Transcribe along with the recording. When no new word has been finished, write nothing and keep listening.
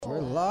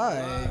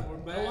live. We're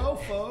back. Hello,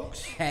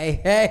 folks.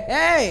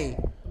 Hey.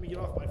 Let me get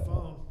off my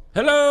phone.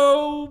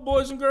 Hello,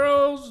 boys and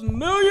girls,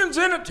 millions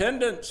in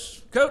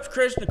attendance. Coach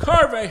Christian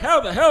Carvey,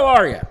 how the hell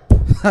are you?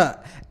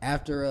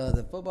 After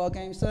the football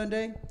game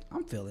Sunday,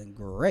 I'm feeling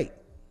great.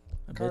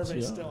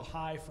 Carvey's still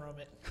high from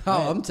it.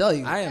 Oh, I'm telling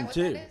you, I am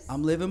too.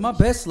 I'm living my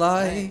best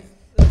life.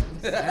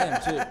 I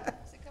am too.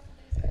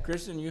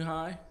 Kristen, you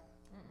high?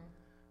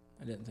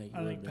 I didn't think you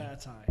I would think be.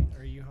 Pat's high.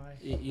 Are you high?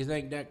 You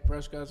think Dak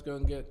Prescott's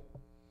going to get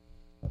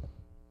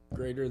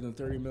greater than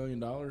 $30 million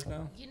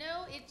now? You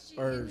know, it's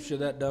Or should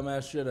that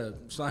dumbass should have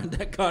signed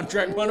that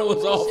contract when it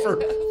was offered?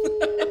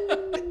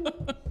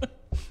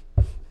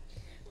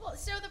 Well,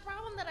 so the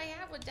problem that I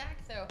have with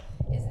Dak though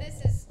is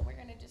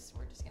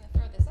we're just gonna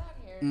throw this out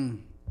here.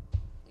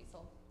 Please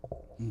hold.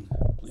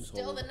 Please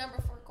Still hold the it.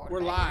 number 4 quarterback.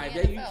 We're live.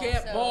 In the You NFL,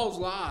 can't so pause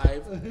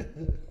live.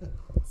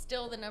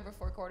 Still the number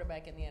 4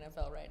 quarterback in the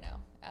NFL right now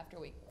after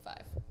week 5.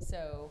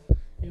 So,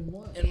 In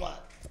what? And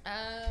what?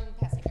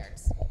 passing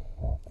yards.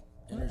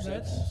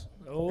 Interceptions.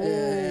 Oh.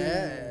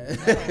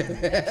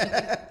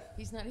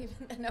 He's not even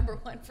the number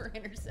 1 for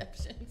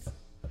interceptions.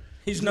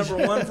 He's number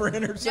 1 for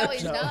interceptions. No,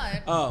 he's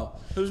not. Oh,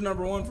 who's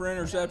number 1 for No, I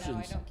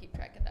interceptions? don't keep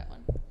track of that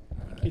one.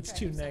 I keep It's track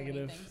too of so many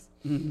negative.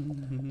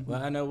 things.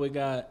 Well, I know we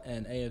got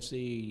an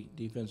AFC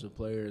Defensive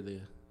Player of the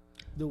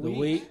The week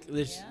week.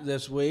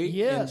 this week.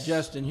 Yes. And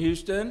Justin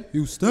Houston. Number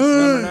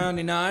Houston.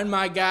 99,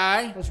 my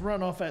guy. Let's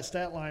run off that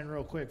stat line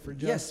real quick for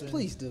Yes, Justin.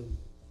 please do.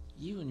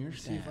 You and your stats.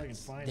 See if I can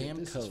find it. Damn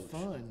This coach. is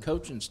fun.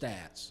 Coaching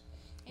stats.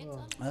 It's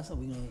on. That's what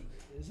we gonna.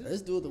 Is it?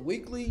 Let's do the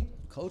weekly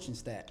coaching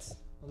stats.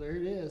 Well, there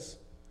it is.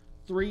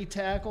 3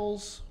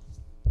 tackles,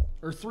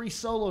 or 3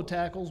 solo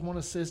tackles, 1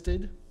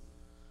 assisted,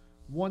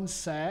 1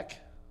 sack,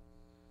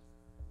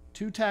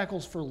 2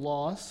 tackles for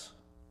loss.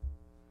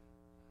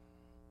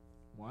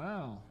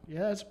 Wow.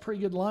 Yeah, that's a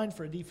pretty good line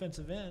for a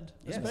defensive end,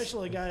 Yes.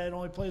 especially a guy that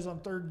only plays on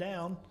 3rd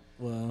down.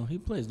 Well, he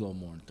plays a little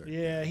more than 30.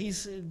 Yeah,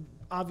 he's in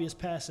obvious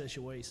pass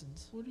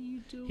situations. What are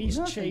you doing? He's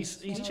Nothing.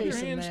 chasing Put your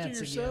chasing hands Nats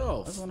to again.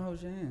 yourself. That's one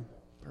hold your hand.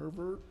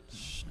 Pervert.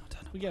 Shh, don't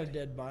tell We got a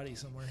dead body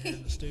somewhere here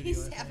in the studio. He's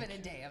I think. having a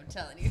day, I'm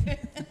telling you.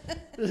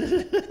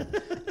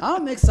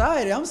 I'm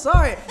excited. I'm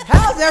sorry.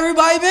 How's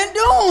everybody been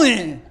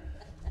doing?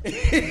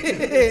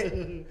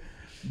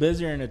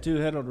 Busier than a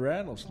 2-headed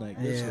rattlesnake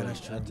this Yeah, week.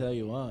 that's true. I tell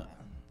you what.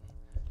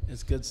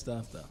 It's good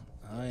stuff, though.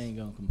 I ain't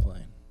going to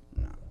complain.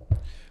 No.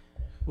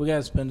 We got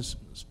to spend a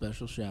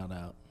special shout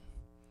out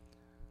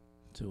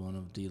to one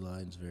of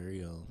D-Line's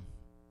very own,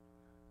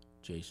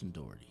 Jason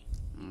Doherty.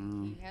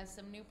 He has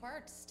some new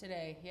parts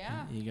today.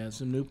 Yeah. He got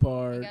some new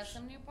parts. He got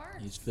some new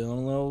parts. He's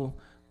feeling a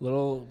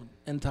little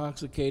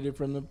intoxicated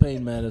from the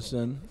pain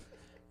medicine,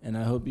 and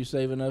I hope you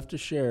save enough to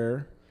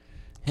share.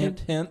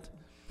 Hint, hint.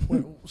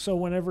 So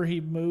whenever he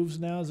moves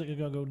now, is it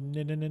going to go?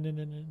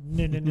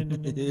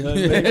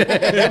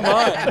 It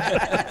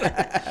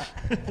might.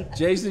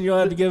 Jason, you'll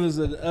have to give us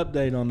an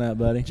update on that,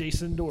 buddy.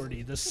 Jason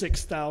Doherty, the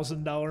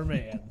 $6,000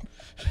 man.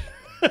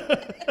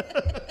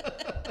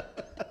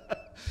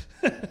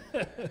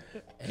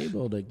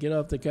 Able to get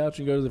off the couch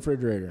and go to the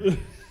refrigerator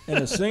in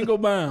a single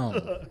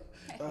bound.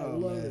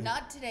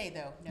 Not today,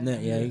 though. No,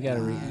 yeah, you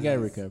gotta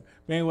recover.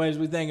 But anyways,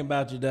 we thinking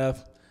about you,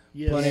 Duff.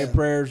 Yes. Plenty of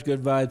prayers,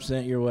 good vibes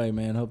sent your way,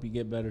 man. Hope you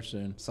get better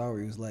soon.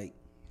 Sorry, it was late.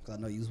 Cause I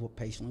know you was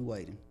patiently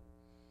waiting.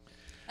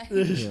 I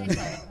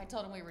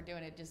told him we were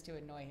doing it just to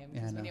annoy him. Yeah,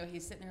 I Because we know. knew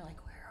he's sitting there like,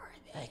 where are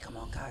they? Hey, come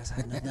on, guys. I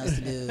have nothing else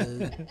to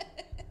do.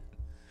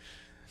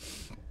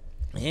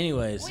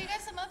 Anyways, Well, you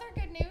got some other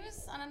good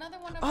news on another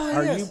one of Oh,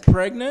 our... are yes. you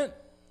pregnant?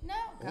 No,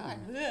 God.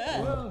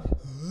 Well,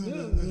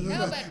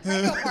 No, but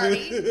Prego Party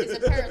is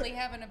apparently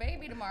having a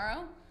baby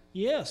tomorrow.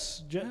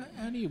 yes.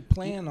 How do you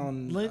plan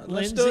on?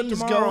 Let's do it Lindsay's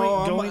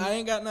tomorrow. going- I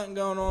ain't got nothing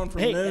going on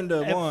from Hey, noon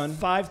to at 1.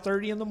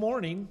 5:30 in the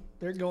morning,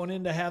 they're going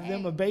in to have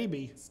them Hey. a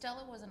baby.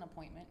 Stella was an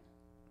appointment.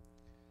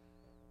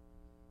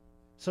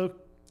 So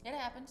It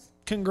happens.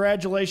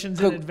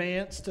 congratulations in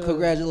advance to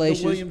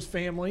Congratulations. the Williams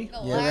family. The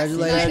Yeah, last night of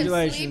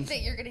congratulations. sleep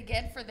that you're going to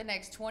get for the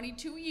next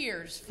 22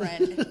 years,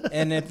 friend.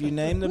 And if you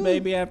name the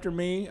baby after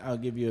me, I'll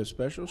give you a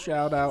special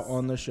shout out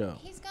on the show.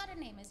 He's got a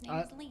name. His name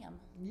is Liam.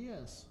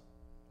 Yes.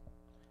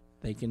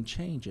 They can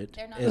change it.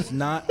 They're not It's going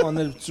not on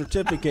the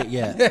certificate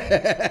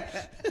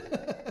yet.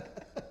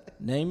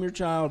 Name your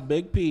child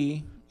Big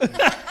P,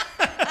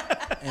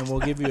 and we'll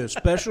give you a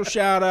special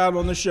shout out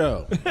on the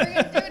show. We're going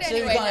to do it She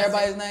was anyway. calling Leslie.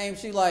 everybody's name.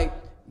 She like,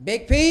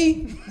 Big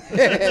P?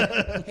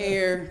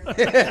 Here.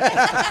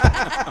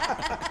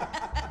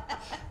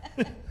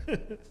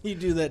 You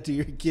do that to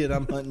your kid,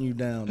 I'm hunting you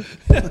down.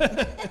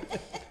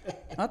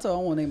 I told her I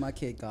want to name my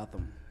kid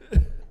Gotham.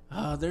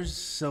 Oh, there's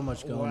so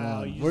much going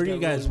Wow, on. you just Where do you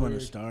got guys really want to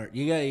weird. start?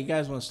 You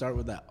guys want to start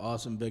with that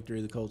awesome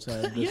victory the Colts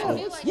had this Yeah. I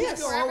week? feel like Yes.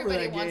 that's where Go over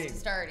everybody that wants game. to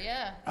start,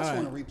 yeah. I just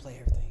All want to replay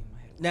everything in my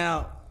head.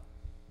 Now,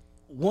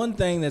 one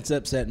thing that's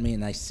upset me,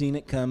 and I seen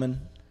it coming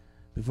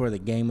before the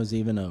game was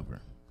even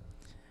over,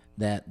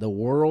 that the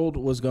world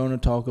was going to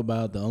talk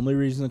about the only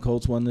reason the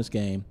Colts won this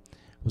game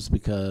was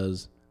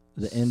because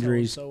the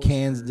injuries So-so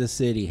Kansas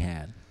City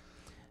had.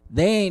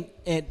 they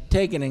ain't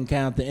taking into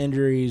account the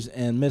injuries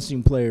and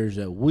missing players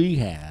that we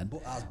had.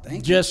 Well, I was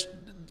thinking. Just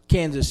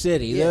Kansas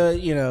City.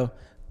 Yeah.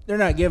 They're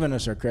not giving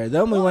us our credit. The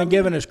only one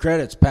giving us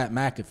credit is Pat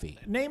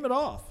McAfee. Name it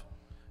off.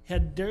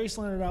 Had Darius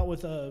Leonard out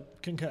with a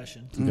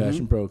concussion.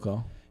 Concussion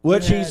protocol.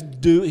 Which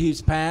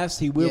he's passed.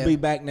 He will Yeah. be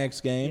back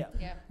next game.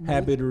 Yeah. Yeah.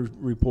 Happy to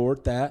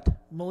report that.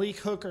 Malik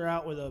Hooker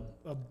out with a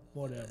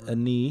whatever. A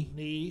knee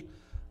knee.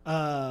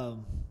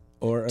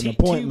 or an T-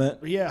 appointment.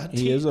 yeah,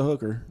 He is a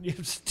hooker.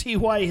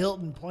 T.Y.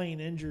 Hilton playing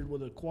injured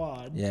with a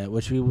quad. Yeah,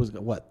 which he was,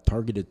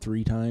 targeted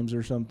 3 times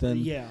or something?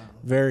 Yeah.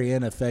 Very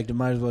ineffective.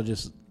 Might as well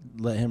just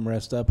let him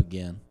rest up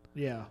again.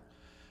 Yeah.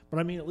 But,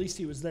 I mean, at least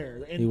he was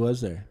there. And He was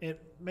there. It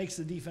makes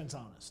the defense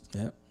honest.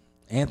 Yeah.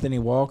 Anthony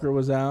Walker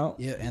was out.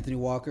 Yeah, Anthony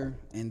Walker,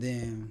 and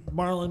then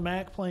Marlon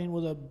Mack playing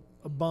with a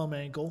bum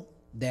ankle.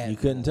 that You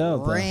couldn't tell,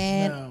 though.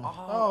 ran No.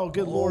 Oh,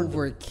 good Lord.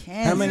 over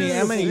Kansas How many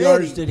City.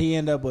 yards did he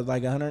end up with?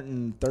 Like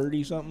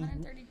 130 something?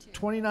 132.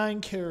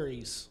 29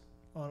 carries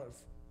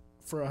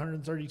for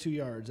 132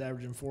 yards,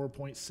 averaging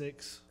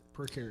 4.6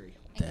 per carry.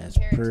 And That's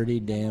compared to pretty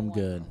the damn number one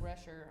good.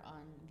 Rusher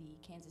on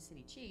the Kansas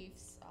City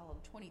Chiefs, all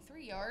of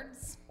 23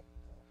 yards.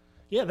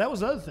 Yeah, that was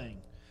the other thing.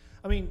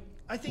 I mean,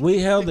 I think We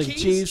held the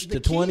keys- Chiefs the to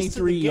keys the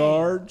 23 game-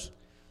 yards.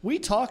 We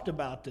talked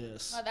about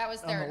this. Well, that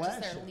was on their the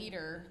last their show.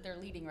 leader, their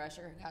leading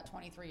rusher, who got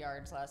 23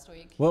 yards last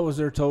week. What was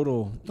their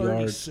total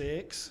yards?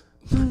 36.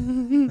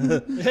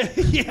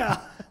 Yeah.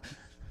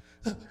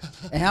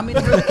 And how many?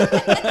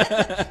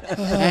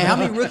 And how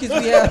many rookies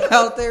we have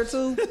out there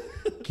too?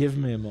 Give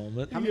me a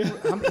moment. How many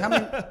rookies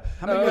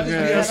we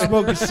Yeah, have?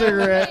 smoke a How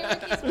cigarette.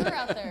 many rookies were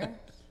out there?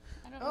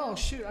 I don't know. Oh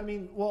shoot! I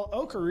mean, well,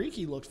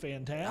 Okereke looked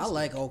fantastic. I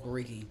like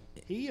Okereke.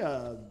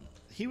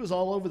 He was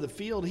all over the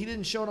field. He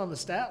didn't show it on the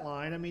stat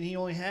line. I mean, he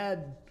only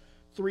had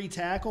 3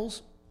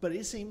 tackles, but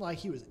it seemed like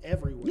he was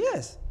everywhere.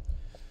 Yes.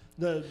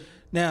 The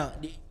Now,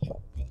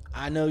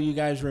 I know you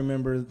guys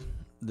remember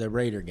the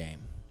Raider game,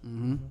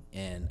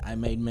 and I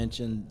made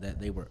mention that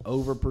they were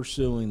over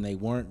pursuing. They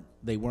weren't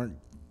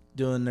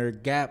doing their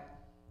gap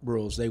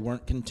rules. They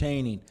weren't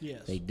containing.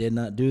 Yes. They did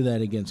not do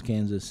that against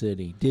Kansas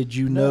City. Did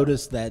you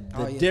notice that the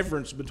Oh, yes.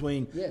 difference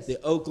between Yes.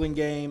 the Oakland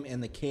game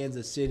and the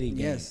Kansas City game?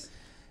 Yes.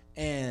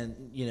 And,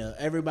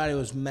 everybody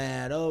was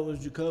mad. Oh, it was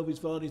Jacoby's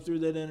fault. He threw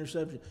that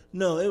interception.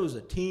 No, it was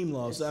a team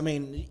loss. I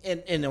mean,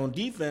 and on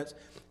defense,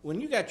 when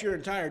you got your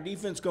entire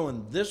defense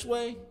going this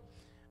way,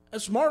 a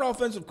smart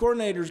offensive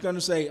coordinator is going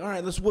to say, all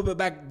right, let's whip it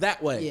back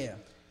that way. Yeah.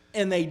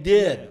 And they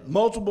did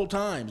multiple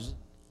times.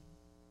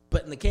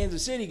 But in the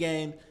Kansas City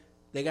game,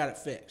 they got it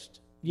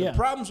fixed. Yeah. The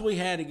problems we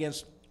had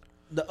against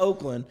the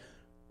Oakland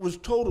was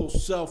total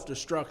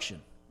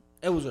self-destruction.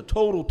 It was a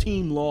total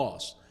team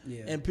loss.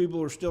 Yeah. And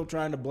people are still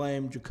trying to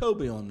blame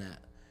Jacoby on that.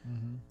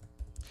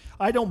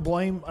 I don't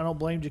blame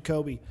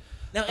Jacoby.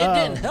 Now, it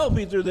didn't help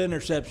he threw the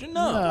interception.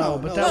 No,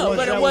 but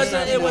but it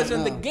wasn't. It not-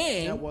 wasn't the no.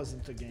 game. That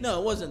wasn't the game. No,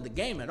 it wasn't the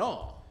game at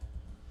all.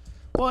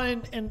 Well,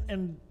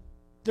 and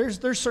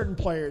there's certain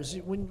players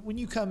when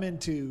you come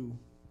into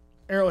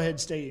Arrowhead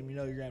Stadium, you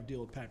know you're gonna have to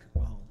deal with Patrick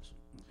Mahomes.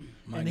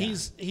 And guy.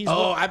 he's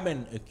I've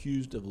been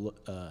accused of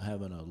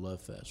having a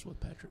love fest with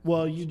Patrick.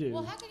 well, you do.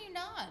 Well, how can you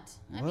not?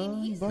 I Well,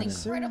 mean, he's an but-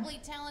 incredibly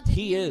talented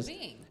He human is.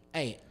 being.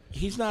 Hey,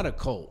 he's not a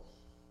Colt,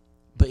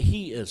 but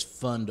he is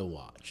fun to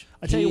watch.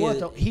 I tell you He what,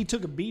 is- though, he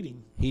took a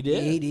beating. he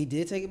did. He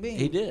did take a beat.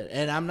 He did,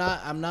 and I'm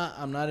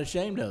not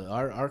ashamed of it.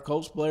 Our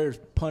Colts players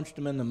punched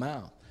him in the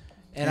mouth,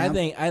 and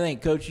Yeah. I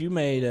think Coach, you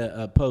made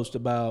a post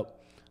about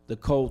the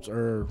Colts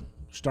are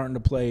starting to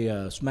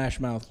play smash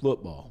mouth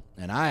football,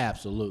 and I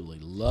absolutely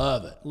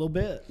love it. A little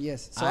bit.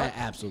 Yes. So I I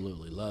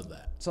absolutely love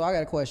that.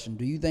 got a question.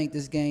 Do you think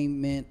this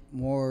game meant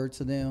more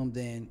to them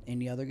than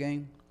any other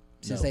game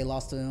since No. they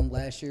lost to them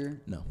last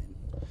year? No,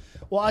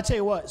 Well, I tell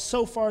you what,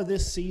 so far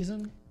this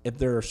season, if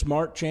they're a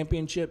smart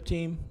championship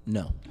team,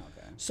 no.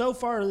 Okay. so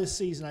far this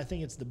season, I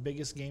think it's the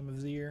biggest game of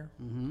the year.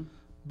 Mm-hmm.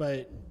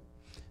 But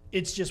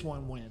it's just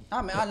one win.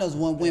 I mean, I know it's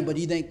one win, but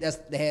do you think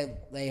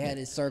they had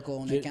it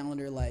circled on their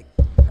calendar like?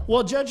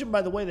 Well, judging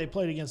by the way they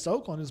played against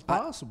Oakland, it's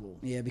possible.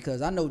 Yeah,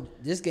 because I know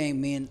this game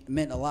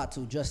meant a lot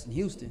to Justin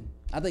Houston.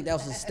 I think that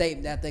was a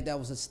statement. I think that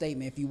was a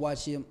statement. If you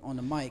watch him on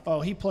the mic, Oh,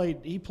 he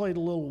played a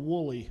little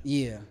woolly.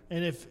 yeah,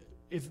 And if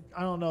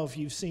I don't know if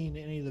you've seen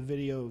any of the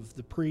video of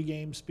the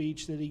pregame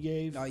speech that he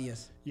gave. oh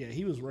yes, Yeah,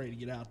 he was ready to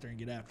get out there and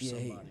get after yeah.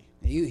 somebody.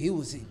 He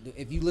was.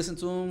 If you listen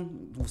to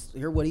him,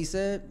 hear what he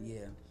said. Yeah,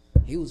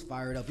 he was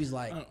fired up. He's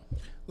like,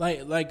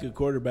 Like a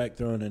quarterback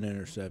throwing an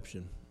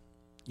interception,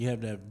 you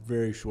have to have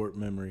very short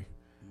memory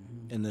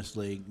in this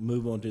league.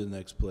 Move on to the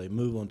next play.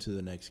 Move on to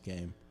the next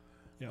game.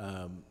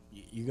 Yeah.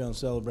 You're going to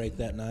celebrate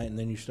that night, and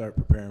then you start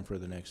preparing for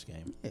the next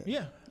game.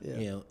 Yeah. yeah,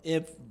 You know,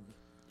 if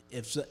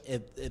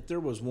there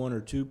was 1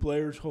 or 2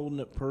 players holding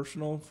it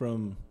personal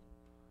from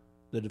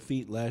the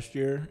defeat last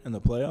year in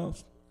the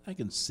playoffs, I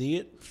can see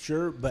it,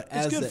 sure. But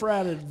It's good for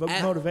added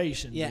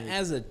motivation. Yeah, dude.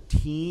 as a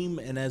team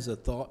and as a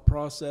thought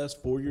process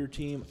for your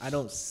team, I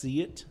don't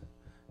see it.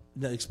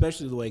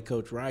 Especially the way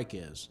Coach Reich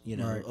is, Right.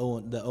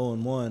 the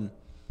 0-1.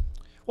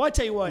 Well, I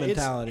tell you what,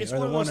 mentality, it's or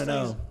one the of those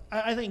 1-0. things.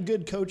 I think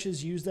good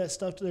coaches use that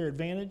stuff to their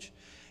advantage.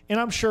 And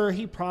I'm sure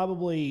he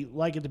probably,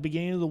 like at the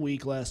beginning of the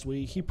week last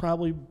week, he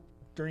probably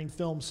during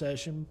film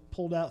session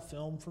pulled out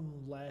film from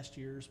last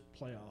year's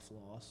playoff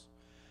loss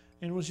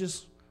and was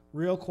just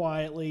real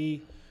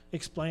quietly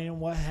explaining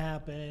what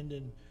happened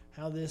and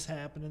how this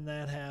happened and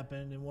that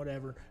happened and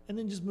whatever, and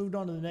then just moved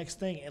on to the next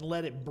thing and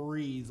let it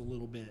breathe a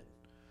little bit.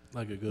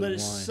 Like a good Let wine. it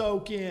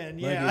soak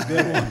in, Like yeah. a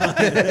good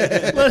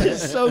wine. Let it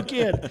soak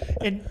in.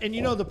 And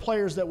you know the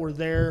players that were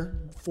there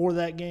for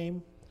that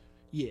game,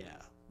 yeah,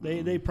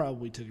 they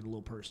probably took it a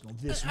little personal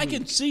this week. I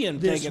can see him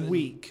this taking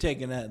week.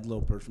 that a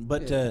little personal,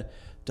 but to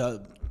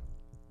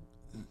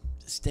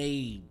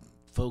stay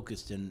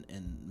focused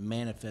and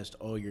manifest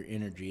all your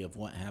energy of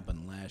what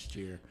happened last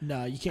year.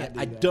 No, you can't.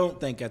 I do that. don't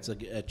think that's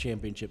a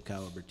championship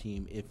caliber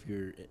team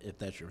if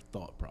that's your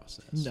thought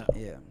process. No,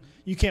 Yeah.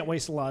 you can't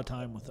waste a lot of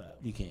time with that.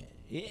 You can't.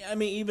 I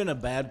mean, even a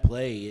bad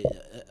play,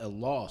 a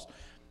loss,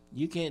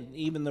 you can't.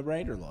 Even the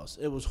Raider loss,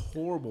 it was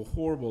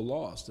horrible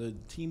loss. The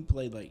team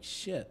played like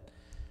shit,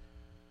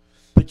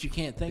 but you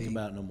can't think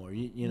about it no more.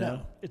 You know,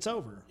 No, it's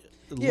over.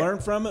 learn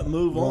from it,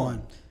 move Go on,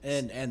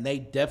 on. and they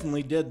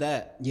definitely did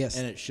that. Yes.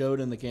 and it showed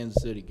in the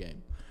Kansas City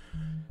game.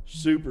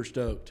 Super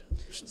stoked.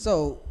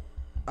 So,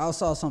 I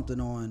saw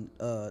something on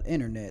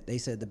internet. They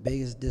said the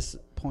biggest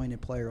disappointed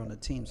player on the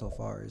team so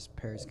far is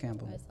Paris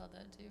Campbell. I saw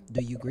that too.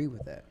 Do you agree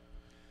with that?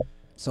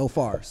 So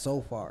far,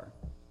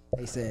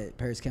 they said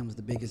Paris Campbell's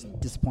the biggest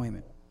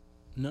disappointment.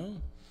 No,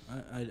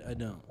 I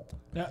don't.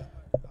 Now,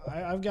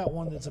 I've got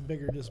one that's a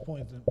bigger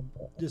disappointment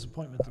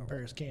than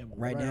Paris Campbell.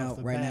 Right off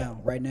the bat.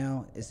 right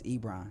now, it's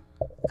Ebron,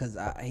 because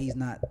he's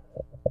not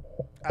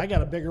I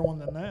got a bigger one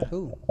than that.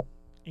 who.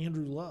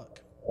 Andrew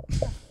Luck.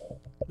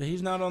 But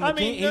he's not on the I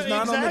mean, team. He's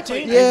not on the exactly.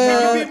 team.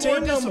 Yeah. He's not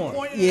on the team no more.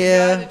 Disappointed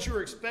Yeah. in the guy that you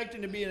were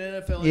expecting to be an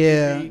NFL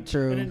Yeah, MVP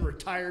true. and then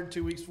retired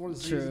 2 weeks before the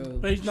season.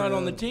 But he's not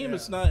on the team. Yeah.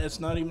 It's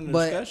not even a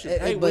But, discussion.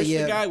 but Hey, wish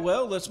yeah. the guy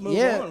well. Let's move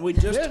Yeah. on. We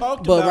just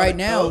talked But about right it,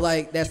 now, folks.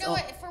 like that's You know all,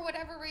 what? For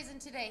whatever reason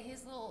today,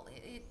 his little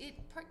it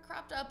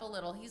cropped up a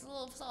little. He's a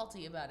little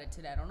salty about it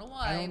today. I don't know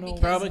why. I don't know. because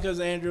Probably because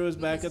Andrew was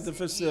back at the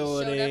Because he showed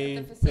up at facility,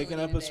 the facility picking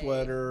up a today,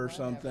 sweater or whatever.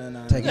 something.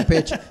 I taking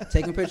don't know.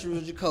 taking pictures with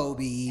and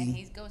Jacoby.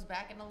 he goes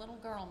back in a little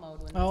girl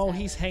mode when Oh,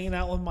 this he's happens. hanging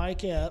out with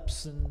Mike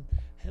Epps and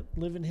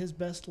living his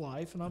best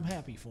life, and I'm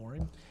happy for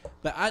him.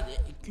 But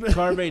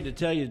Carvey, to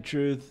tell you the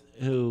truth,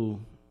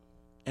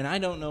 and I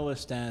don't know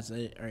his stats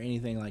or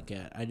anything like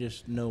that. I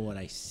just know what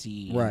I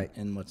see Right.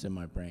 and what's in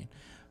my brain.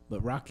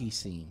 But Rocky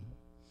Seam,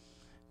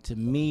 to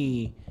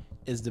me,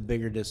 is the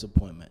bigger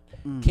disappointment.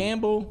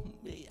 Campbell,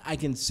 I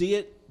can see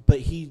it, but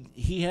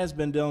he has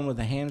been dealing with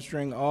a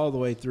hamstring all the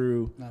way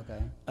through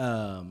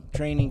Okay.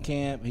 training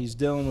camp. He's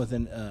dealing with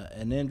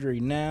an injury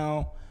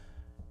now.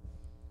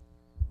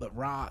 But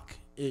Rock,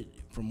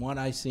 from what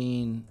I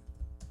seen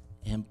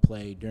him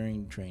play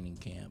during training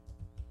camp,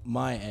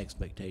 my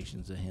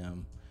expectations of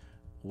him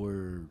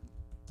were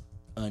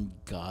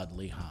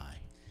ungodly high.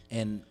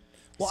 And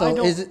Well, So I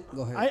don't, is it-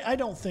 go ahead. I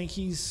don't think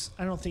he's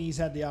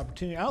had the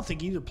opportunity. I don't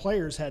think either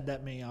player's had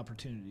that many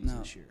opportunities No.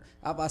 this year.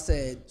 I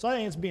said So I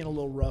think it's being a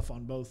little rough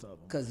on both of them.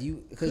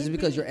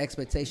 because your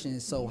expectation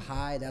is so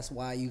high. That's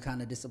why you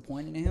kind of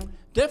disappointed in him.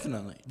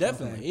 definitely.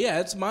 Yeah,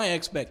 it's my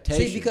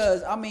expectation. See,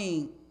 because I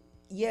mean,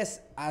 yes,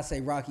 I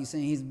say Rocky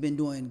saying he's been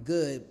doing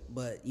good,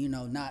 but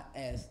not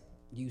as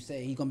you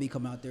say he's gonna be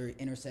coming out there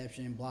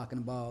interception, blocking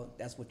the ball.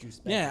 That's what you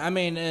expect. Yeah, I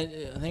mean, I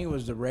think it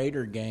was the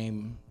Raider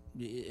game.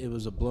 It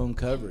was a blown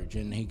coverage,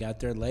 and he got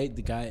there late.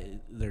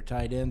 Their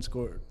tight end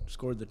scored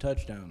the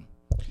touchdown.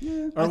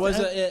 Yeah. Or was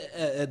it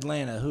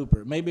Atlanta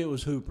Hooper? Maybe it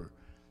was Hooper.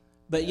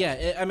 But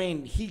yeah, I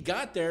mean, he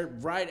got there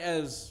right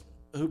as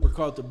Hooper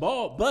caught the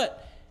ball.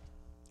 But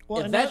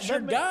if and that's that- your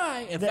that may-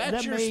 guy, if that- that's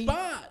that your may-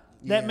 spot,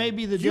 That Yeah. may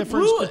be the You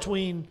difference blew it.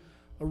 between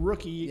a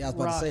rookie Yeah, I was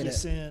about to say Rocky that.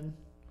 Sin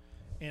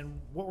and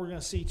what we're going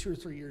to see 2 or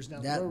 3 years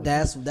down the road.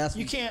 That's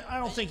You can't. I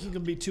don't think you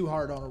can be too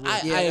hard on a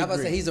rookie. Yeah, I was about to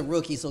agree. say he's a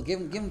rookie, so give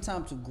him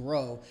time to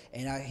grow,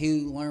 and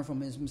he'll learn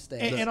from his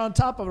mistakes. And on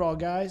top of it all,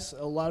 guys,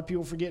 a lot of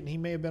people forgetting he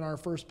may have been our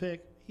first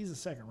pick. He's a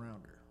second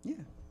rounder, yeah,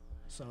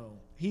 so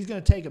he's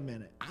going to take a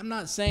minute. I'm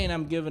not saying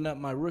I'm giving up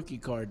my rookie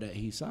card that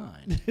he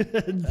signed. Please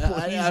I'm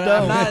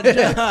don't. not,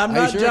 I'm Are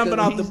you not sure? jumping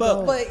off the Please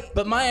boat. don't.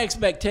 But my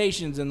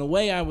expectations and the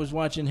way I was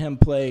watching him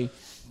play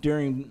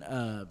during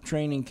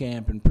training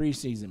camp and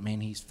preseason, man,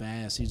 he's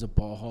fast. He's a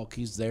ball hawk.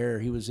 He's there.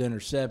 He was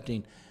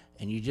intercepting.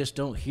 And you just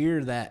don't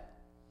hear that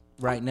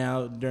right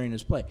now during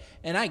his play.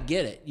 And I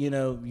get it.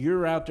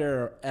 You're out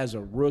there as a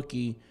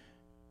rookie.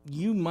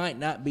 You might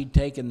not be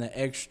taking the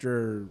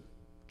extra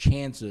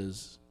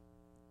chances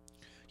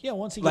Yeah,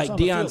 once he like gets on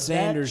the Deion field, that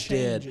Sanders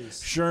did,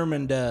 changes.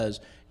 Sherman does.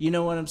 You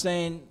know what I'm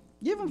saying?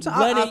 give him time.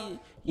 Let Wait till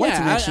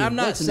yeah, next year. I'm Wait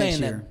not till saying next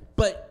that. year.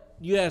 But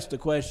you asked the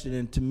question,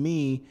 and to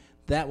me,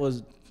 that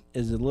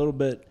is a little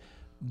bit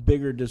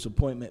bigger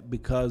disappointment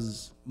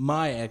because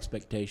my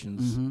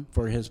expectations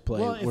for his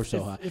play Well, were if- so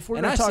if- high. if we're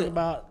And gonna I talk said-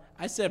 about-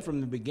 I said from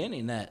the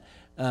beginning that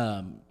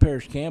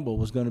Paris Campbell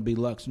was going to be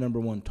Luck's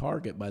 #1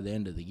 target by the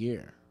end of the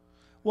year.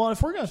 Well,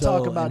 if we're going to So,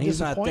 talk about and he's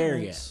not there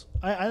disappointments,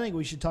 I think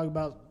we should talk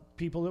about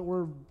people that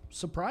we're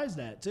surprised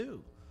at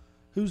too.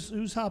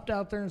 Who's hopped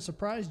out there and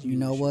surprised you? You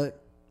know this year?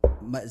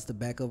 what? It's the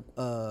backup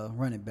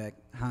running back,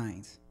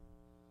 Hines.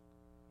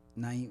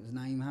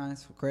 Naeem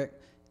Hines,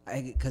 correct?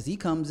 Because he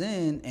comes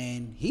in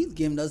and he's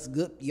giving us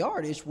good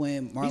yardage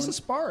when Marlon. He's a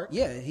spark.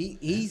 Yeah,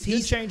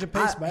 he's change of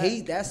pace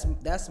back.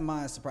 That's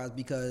my surprise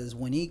because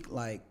when he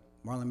like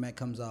Marlon Mack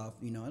comes off,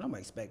 you know, and I'm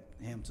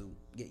expect him to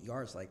get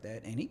yards like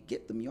that, and he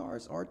get them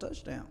yards or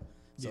touchdown.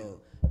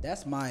 So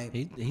that's my.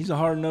 He's a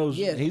hard nosed.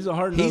 Yeah, He's a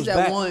hard he's nosed that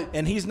back, one-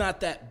 and he's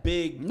not that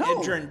big, No,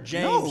 Edgerrin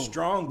James no,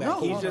 strong back. no.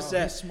 He's just No,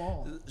 that he's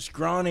small.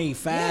 scrawny,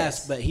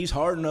 fast, Yes. but he's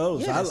hard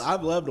nosed. Yes.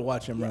 I've loved to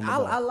watch him run the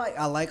ball.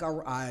 I like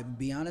our. I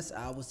be honest,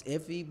 I was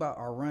iffy about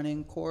our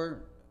running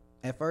core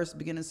at first,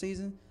 beginning of the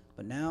season,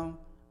 but now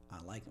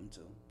I like him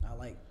too. I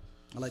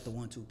like the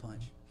 1-2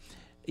 punch.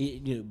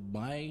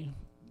 My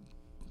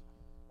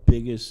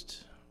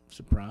biggest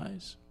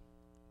surprise,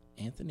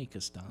 Anthony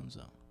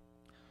Costanzo.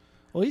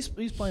 Well, he's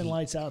playing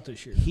lights out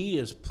this year. He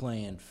is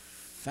playing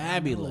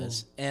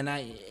fabulous, and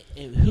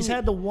He's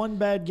had the one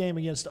bad game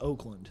against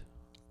Oakland.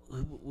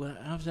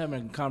 I was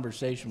having a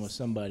conversation with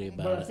somebody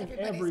But I about it, think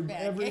Everybody's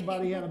bad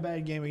everybody game. had a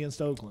bad game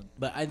against Oakland.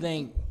 but I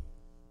think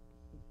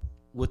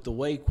with the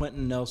way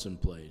Quentin Nelson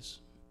plays,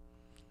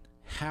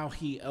 how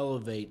he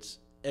elevates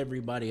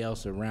everybody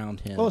else around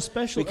him. Well,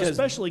 especially because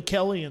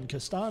Kelly and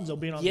Costanzo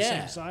being on the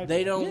same side.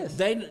 they don't. Yes.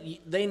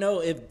 They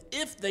know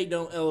if they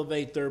don't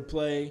elevate their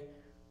play,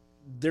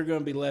 they're going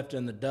to be left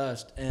in the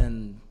dust,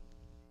 and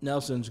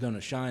Nelson's going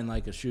to shine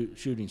like a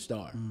shooting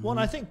star. Well, and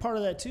I think part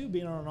of that too,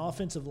 being on an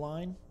offensive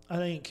line. I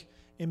think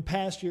in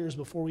past years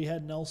before we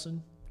had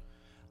Nelson,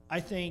 I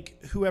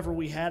think whoever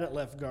we had at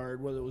left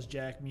guard, whether it was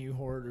Jack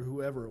Muhort or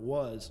whoever it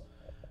was,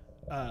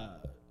 I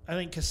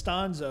think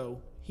Costanzo,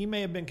 he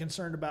may have been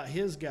concerned about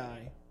his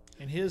guy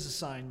and his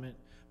assignment,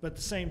 but at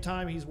the same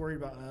time, he's worried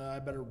about, I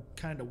better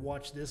kind of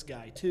watch this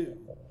guy too.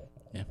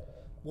 Yeah.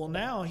 Well,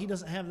 now he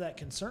doesn't have that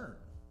concern.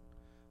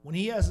 When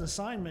he has an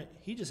assignment,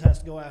 he just has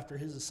to go after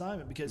his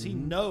assignment because he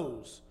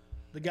knows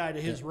the guy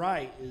to his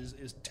right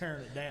is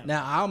tearing it down.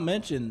 Now I'll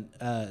mention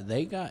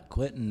they got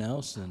Quentin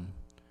Nelson,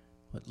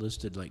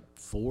 listed like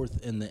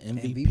 4th in the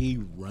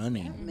MVP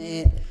running.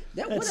 Man,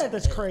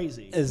 That's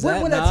crazy. Is What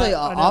that would I not? tell you?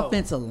 I An know.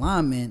 offensive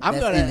lineman I'm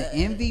that's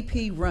in the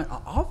MVP run.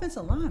 An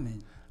offensive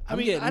lineman. I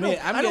mean, getting I me-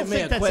 don't, I'm I don't getting me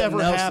think a that's Quentin ever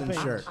Nelson happened.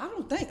 shirt.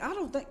 I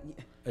don't think.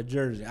 A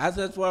jersey.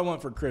 That's what I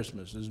want for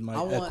Christmas. Is my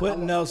Quentin I want-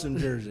 Nelson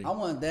jersey. I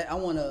want that. I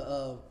want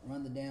a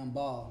run the damn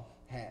ball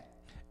hat.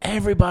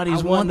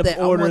 Everybody's I wanting want to that-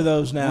 I order want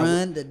those now.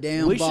 run the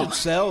damn we ball. should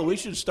sell. We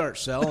should start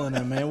selling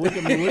them, man. We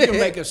can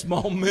make a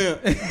small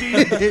mint. We can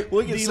sell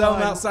them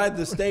D-line. outside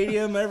the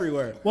stadium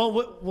everywhere. Well,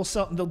 we'll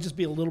sell, they'll just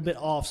be a little bit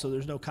off, so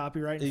there's no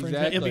copyright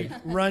infringement. Exactly. It'll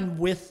be run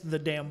with the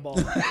damn ball.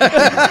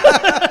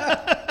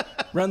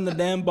 Run the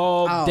damn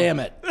ball. Oh. Damn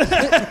it.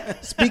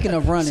 Speaking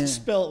of running,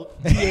 Spell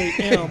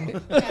DAM.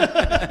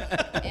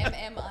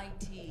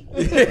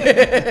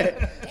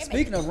 MMIT.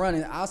 speaking of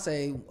running, I'll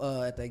say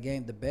at that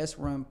game the best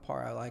run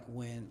part I like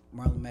when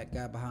Marlon Mack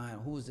got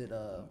behind. Who was it?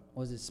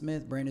 Was it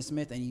Smith? Brandon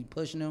Smith, and he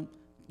pushing him.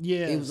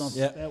 Yeah, It was on-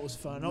 Yeah. that was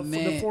fun. Oh, for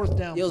Man, the fourth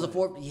down. It was a play.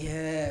 fourth.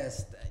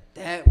 Yes,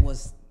 that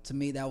was to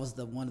me. That was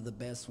one of the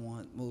best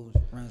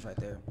runs right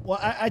there. Well,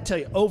 I tell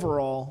you,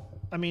 overall,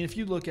 I mean, if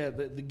you look at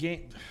the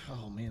game,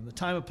 oh man, the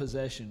time of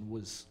possession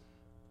was,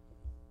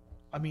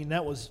 I mean,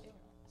 that was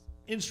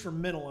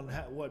instrumental in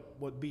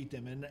what beat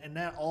them, and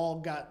that all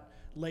got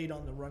laid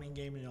on the running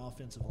game and the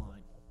offensive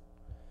line.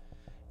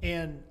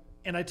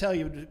 And I tell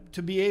you,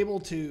 to be able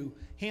to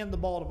hand the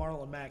ball to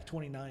Marlon Mack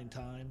 29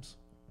 times,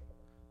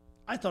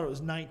 I thought it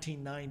was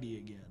 1990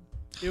 again.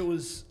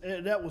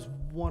 That was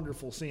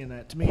wonderful seeing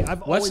that. To me,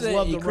 I've always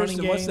loved the running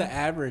game. What's the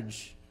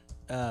average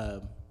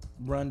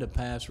run to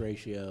pass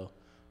ratio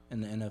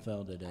in the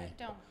NFL today?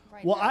 Don't.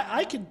 Right Well, now.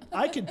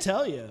 I can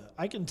tell you,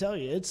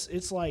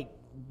 it's like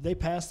they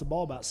pass the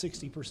ball about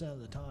 60% of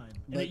the time,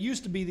 and it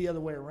used to be the other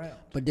way around.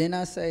 But didn't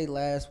I say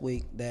last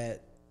week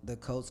that the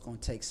coach gonna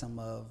take some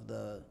of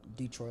the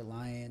Detroit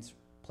Lions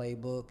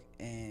playbook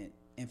and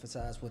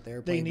emphasize what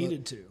their playbook? They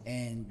needed to.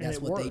 and And that's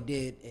it what they worked.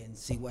 did, and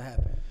see what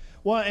happened.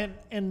 Well,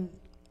 and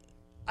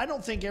I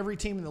don't think every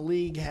team in the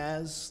league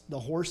has the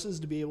horses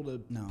to be able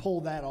to No.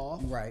 pull that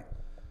off. Right,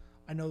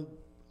 I know,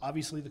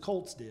 obviously, the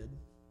Colts did,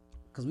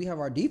 because we have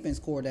our defense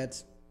core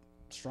that's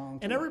strong.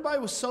 and too. everybody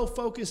was so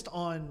focused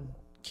on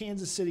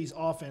Kansas City's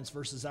offense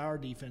versus our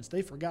defense,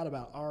 they forgot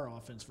about our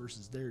offense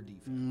versus their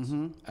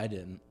defense. I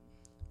didn't.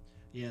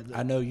 Yeah,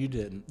 I know you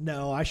didn't.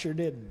 no, I sure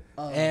didn't.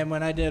 And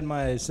when I did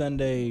my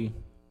Sunday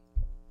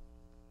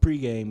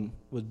pregame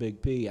with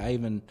Big P, I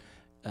even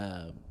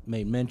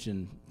made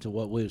mention to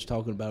what we was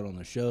talking about on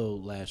the show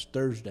last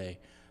Thursday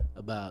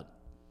about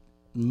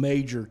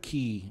major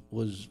key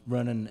was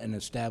running and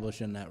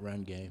establishing that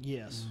run game.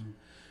 Yes.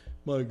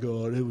 My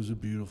God, it was a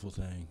beautiful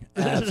thing.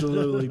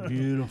 Absolutely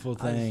beautiful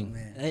thing.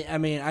 man. I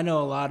mean, I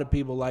know a lot of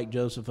people like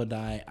Joseph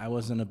Adai. I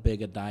wasn't a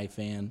big Adai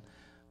fan.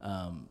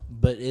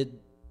 But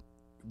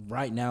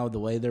right now, the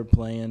way they're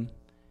playing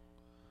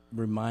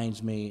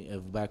reminds me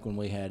of back when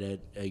we had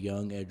a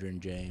young Edgerrin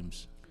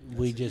James.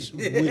 we just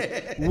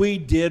we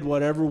did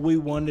whatever we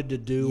wanted to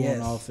do Yes.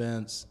 on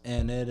offense,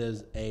 and it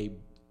is a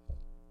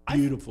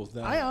beautiful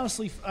thing. I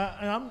honestly,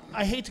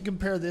 I hate to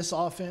compare this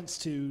offense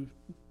to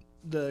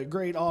the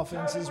great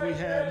offenses we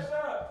had.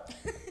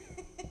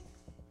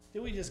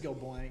 Did we just go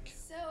blank?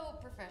 So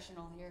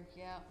professional here,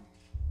 yeah.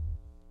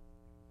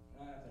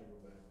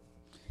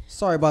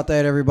 Sorry about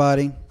that,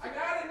 everybody. I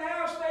got it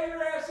now. Stay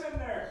your ass in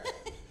there.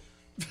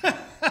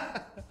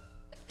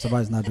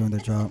 Somebody's not doing their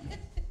job.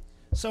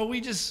 So we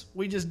just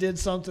did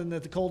something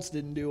that the Colts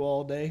didn't do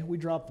all day. We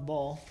dropped the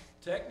ball.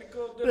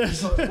 Technical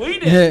difficulty. We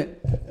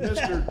did.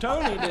 Mr.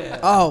 Tony did.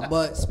 Oh,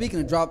 but speaking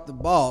of drop the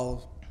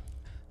balls,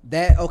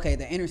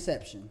 the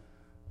interception.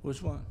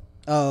 Which one?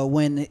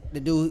 When the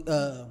dude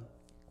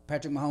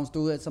Patrick Mahomes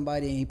threw it at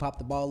somebody and he popped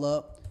the ball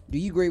up. Do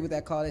you agree with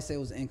that call? They say it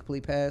was an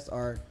incomplete pass,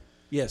 or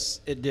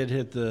Yes, it did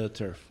hit the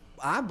turf.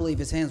 I believe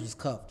his hands was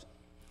cuffed.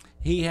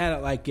 He had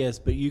it like this,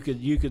 but you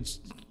could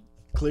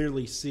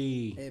clearly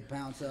see It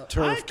bounced up.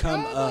 turf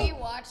come Probably up.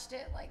 watched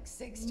it like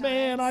 6 times.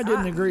 Man, I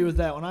didn't agree with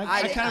that one.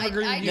 I kind of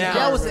agree with you. Now-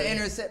 That was Garrett. the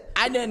intercept.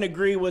 I didn't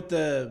agree with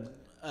the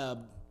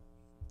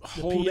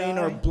holding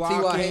or PI?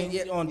 blocking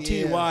TY, yeah. on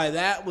Yeah. TY.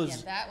 That Yeah,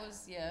 was that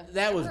that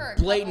there was were a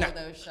blatant.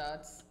 couple of those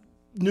shots.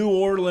 New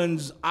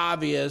Orleans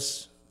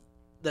obvious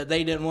that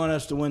they didn't want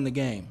us to win the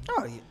game.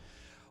 Oh yeah.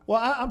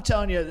 Well, I'm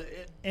telling you,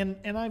 and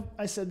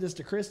I said this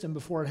to Kristen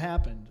before it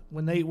happened.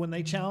 When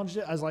they challenged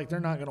it, I was like, they're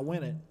not going to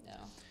win it.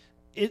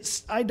 No.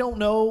 I don't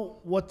know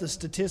what the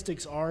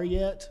statistics are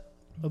yet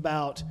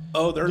about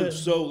Oh, they're The-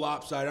 so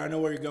lopsided. I know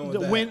where you're going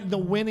with that. the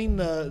winning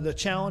the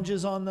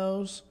challenges on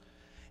those,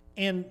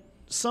 and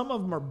some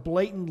of them are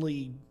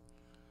blatantly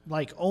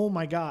like, oh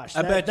my gosh,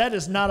 I bet- that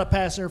is not a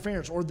pass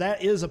interference, or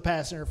that is a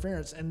pass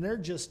interference, and they're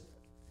just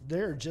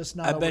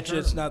not. I bet you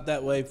it's overturned. not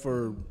that way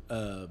for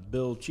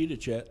Bill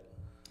Cheetachet.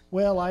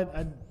 Well, I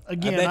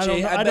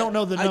don't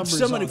know the numbers.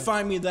 Somebody on it.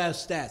 find me that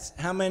stats.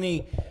 How many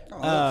You know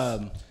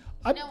what?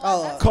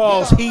 That's-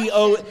 calls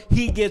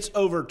he gets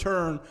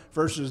overturned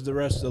versus the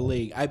rest of the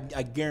league? I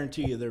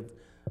guarantee you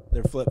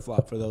they're flip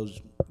flop for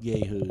those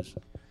yahoos.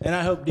 And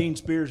I hope Dean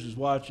Spears is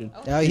watching.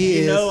 Yeah, he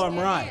you is. know I'm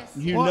Yeah, right. he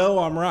is. You Well, know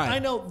I'm right. I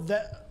know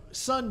that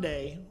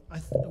Sunday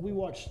we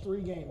watched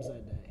 3 games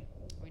that day,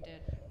 We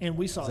did. and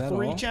we saw Is that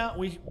 3 all?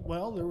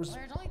 there was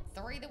There's only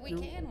 3 that we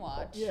can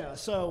watch. yeah,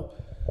 so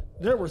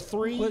there were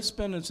 3. Quit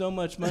spending so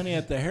much money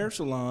at the hair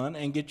salon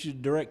and get you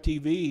direct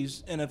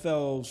TVs.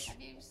 NFL's Have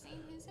you seen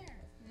his hair?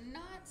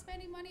 Not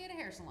spending money at a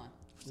hair salon.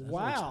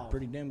 Wow, looks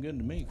pretty damn good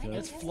to me. I know,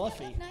 Cuz. doesn't it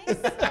fluffy.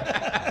 look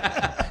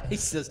nice? He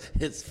says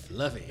it's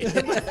fluffy.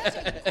 Such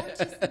a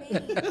gorgeous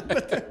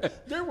name.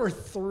 there were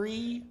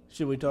 3.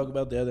 Should we talk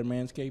about the other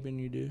manscaping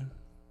you do?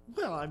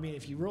 Well, I mean,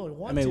 if you really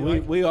want I mean, to,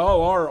 we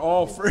all are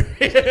all free.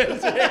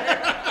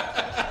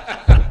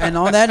 And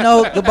on that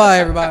note, goodbye,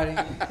 everybody.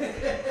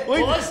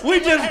 we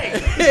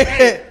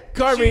just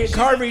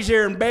Carvey's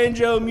hearing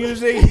banjo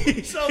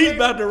music. So He's there-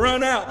 about to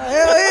run out.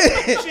 Hell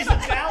yeah. she's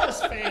a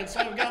Dallas fan, so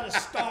I've got a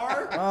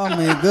star. Oh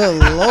man, good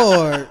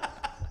lord.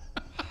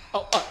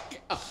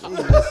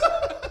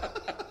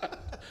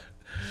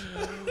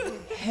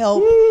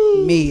 Help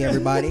me,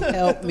 everybody.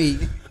 Help me.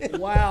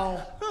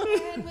 Wow.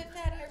 And with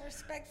that, I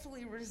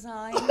respectfully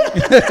resign.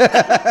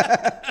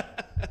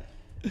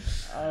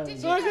 Did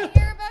you not hear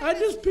about I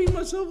his, just peed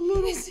myself a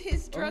little.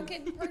 his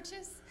drunken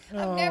purchase?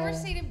 I've never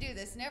seen him do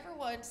this. Never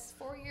once.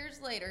 4 years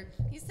later,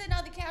 he's sitting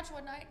on the couch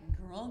one night,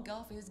 drunk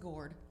off his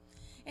gourd,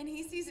 and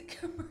he sees a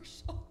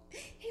commercial.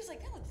 He's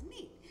like, "That looks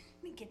neat." And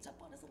he gets up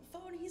on his little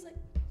phone, and he's like,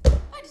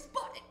 "I just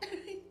bought it."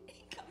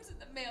 He comes in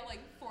the mail like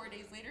 4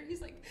 days later.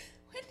 He's like,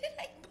 "When did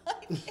I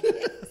buy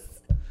this?"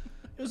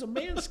 It was a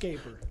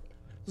manscaper.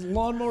 It was a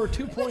lawnmower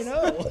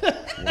 2.0.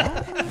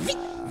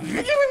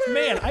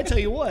 Man, I tell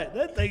you what,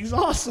 that thing's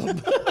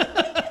awesome.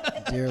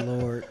 Dear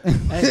Lord.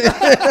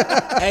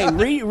 Hey,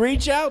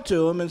 reach out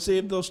to them and see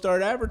if they'll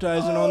start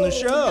advertising on the A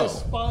show.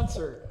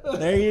 sponsor.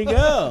 There you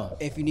go.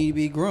 If you need to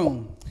be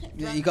groomed,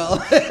 there you go.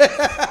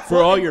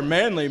 For all your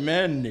manly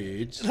man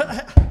needs.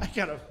 I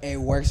got a It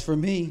works for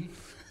me.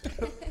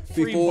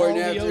 free Before ball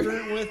and after.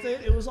 deodorant with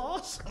it. It was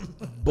awesome.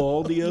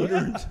 Ball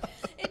deodorant.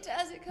 It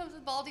does. It comes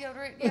with ball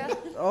deodorant. Yeah.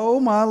 Oh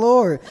my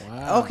Lord.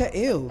 Wow. Okay,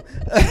 ew.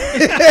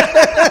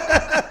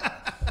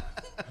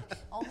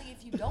 Only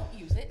if you don't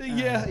use it.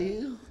 Yeah.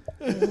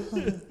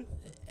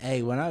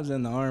 Hey, when I was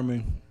in the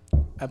Army,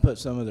 I put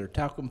some of their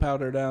talcum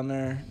powder down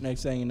there.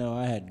 Next thing you know,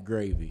 I had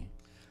gravy.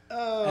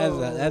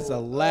 That's the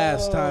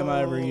last time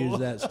I ever used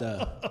that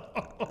stuff.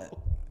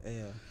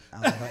 Yeah.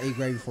 I don't know, I ate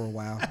gravy for a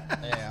while.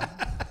 Yeah.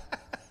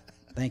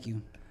 Thank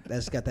you.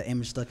 That's got the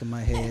image stuck in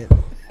my head.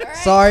 right,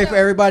 Sorry so- for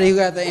everybody who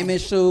got the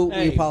image too.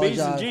 Hey, We B's and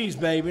apologize. G's,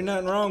 baby.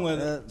 Nothing wrong with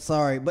it.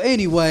 Sorry. But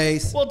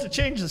anyways, Well, to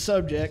change the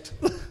subject.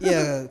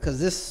 yeah, because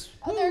this,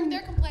 Oh,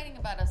 they're complaining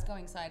about us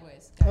going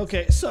sideways.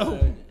 Okay, so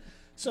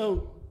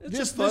It's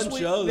this a fun week,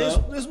 show, this,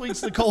 though. this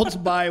week's the Colts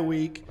bye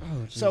week.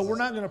 So Jesus. we're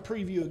not going to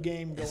preview a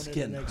game going It's into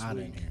getting next hot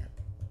week. in here.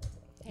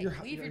 Hey, You're-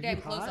 leave are your you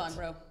damn clothes hot? on,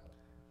 bro.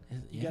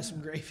 You got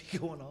some gravy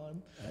going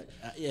on.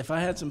 If I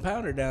had some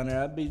powder down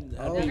there, I'd be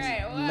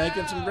Okay,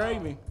 making some whoa.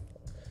 gravy.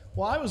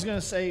 Well, I was going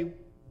to say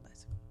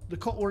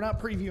we're not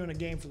previewing a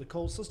game for the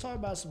Colts. Let's talk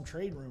about some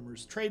trade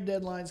rumors. Trade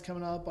deadline's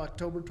coming up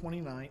October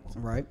 29th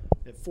Right.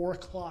 at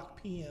 4:00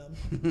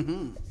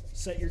 p.m.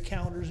 Set your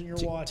calendars and your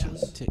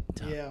watches. Tick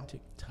tock. Yeah.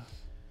 Tick tock.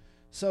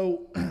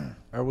 So,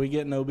 Are we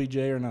getting OBJ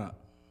or not?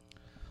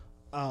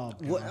 oh,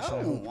 What? gosh,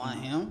 I don't want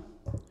him.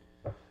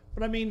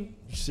 but I mean,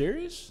 You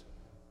serious?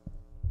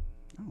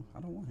 No, I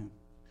don't want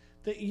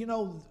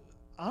him.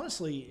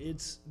 honestly,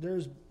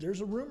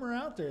 there's a rumor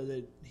out there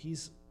that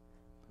he's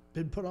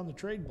been put on the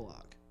trade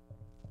block.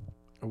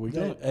 Are we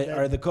That- going? that-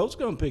 Are the Colts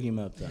going to pick him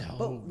up though?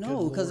 But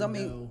no, good because I Lord,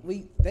 mean, no.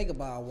 we think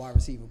about our wide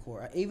receiver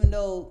core. Even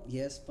though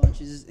yes,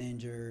 Funches is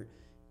injured,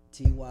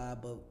 Ty,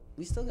 but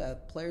we still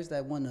got players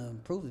that want to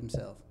prove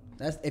themselves.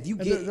 That's if you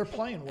And get they're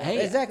playing well.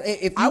 Hey, exactly.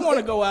 If you, I want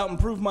to go out and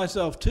prove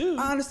myself too.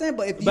 I understand,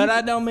 but if you, But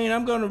I don't mean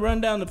I'm going to run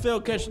down the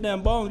field, catch the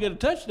damn ball, and get a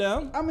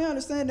touchdown. I mean, I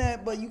understand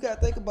that, but you got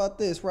to think about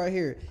this right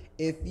here.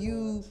 If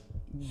you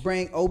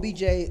bring OBJ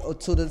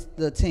to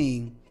the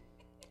team,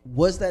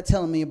 what's that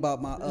telling me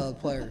about my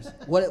players?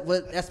 What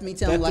that's me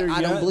telling like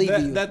I don't believe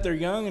in you. That they're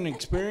young and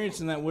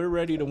experienced, and that we're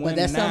ready to win. But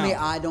that's now. telling me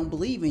I don't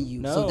believe in you.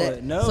 No,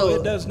 so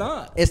it does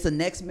not. It's the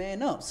next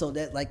man up. So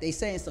that like they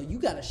saying, so you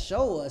got to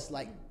show us,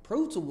 like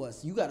prove to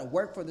us, you got to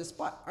work for this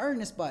spot, earn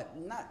this spot,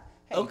 not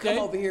hey Okay.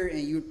 come over here and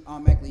you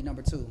automatically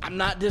number 2. I'm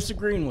not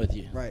disagreeing with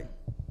you. Right.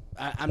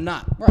 I'm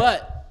not. Right.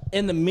 But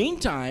in the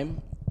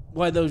meantime,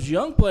 while those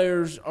young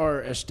players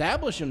are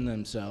establishing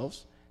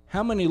themselves,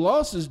 how many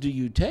losses do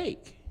you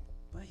take?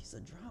 But he's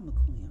a drama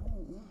queen. I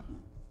don't want him.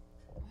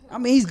 I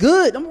mean, he's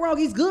good. Don't get me wrong,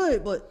 he's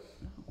good, but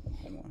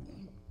I don't want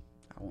him.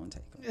 I want to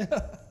take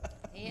him.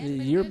 He has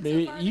been You're,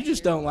 good so far you this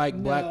just year. don't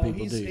like black No,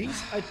 people, do you?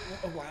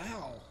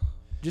 Wow.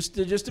 Just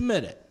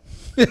admit it.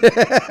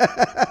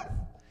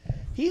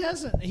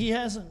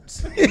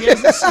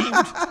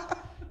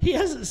 He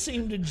hasn't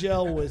seemed to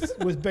gel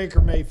with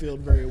Baker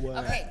Mayfield very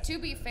well. Okay, to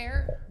be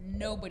fair,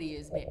 nobody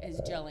is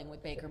gelling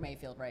with Baker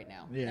Mayfield right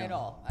now Yeah. at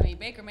all. I mean,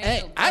 Baker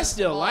Mayfield. Hey, I does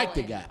still ball like the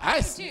and- guy.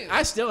 I do too.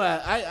 I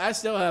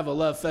still have a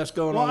love fest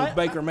going Well, on with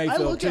Baker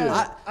Mayfield look too.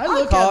 at it. I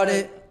look called at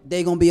it.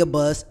 They gonna be a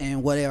bust,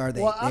 and what are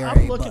they? Well, They are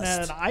I'm a looking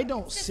bust. at it.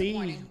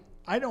 Disappointing.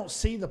 I don't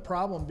see the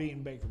problem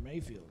being Baker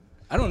Mayfield.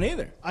 I don't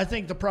either. I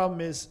think the problem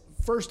is,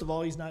 first of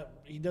all,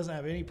 he doesn't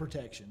have any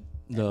protection.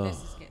 No. This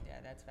is good. Yeah,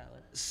 that's valid.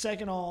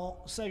 Second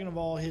of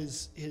all,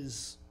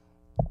 his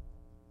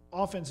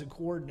offensive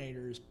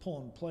coordinator is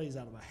pulling plays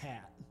out of a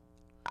hat.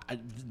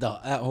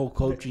 That whole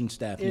coaching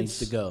staff needs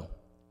to go.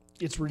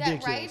 It's That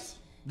ridiculous. right?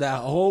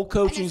 That whole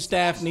coaching And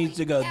staff needs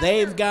to go. especially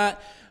They've after-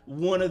 got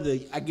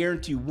I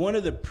guarantee you, one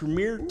of the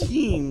premier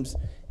teams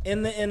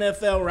in the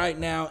NFL right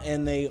now,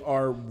 and they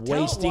are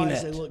wasting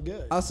Talent-wise, it. they look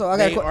good. Also, I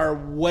got. They are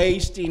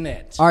wasting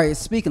it. All right.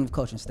 Speaking of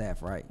coaching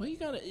staff, right? Well, you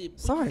gotta.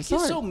 Sorry, He's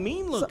sorry. so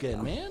mean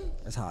looking, man.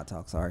 That's hot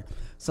talk. Sorry.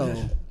 So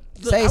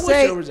Look, I wish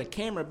say. there was a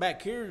camera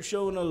back here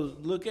showing those.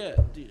 Look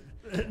at. Dude,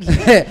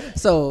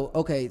 So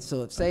okay.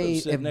 So say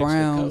sit if next to the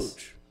Browns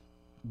coach.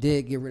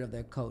 did get rid of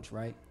their coach,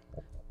 right?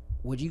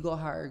 Would you go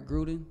hire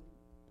Gruden,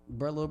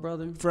 little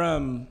brother?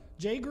 From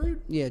Jay Gruden,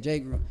 Yeah, Jay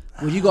Gruden.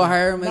 Would you go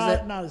hire him as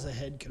that? not as a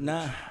head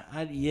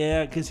coach.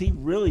 yeah, because he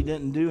really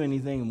didn't do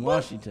anything in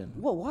Washington.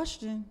 Well,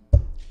 Washington.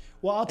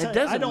 Well, I'll It tell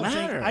you, doesn't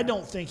matter. I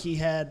don't think he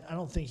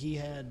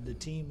had the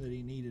team that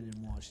he needed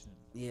in Washington.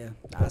 Yeah,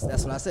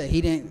 that's what I said.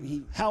 He didn't.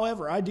 He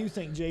However, I do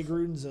think Jay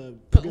Gruden's a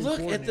But good look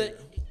at coordinator.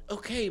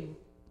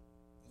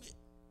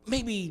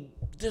 maybe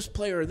this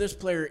player or this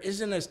player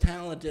isn't as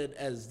talented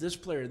as this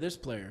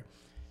player,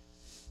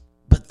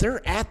 but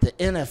they're at the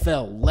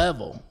NFL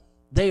level.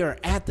 They are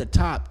at the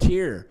top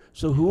tier.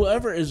 So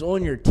whoever is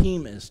on your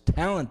team is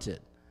talented.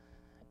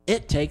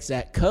 It takes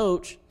that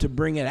coach to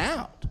bring it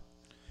out.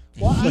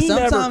 Well, He but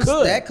never sometimes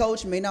could. that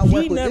coach may not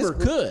work He with never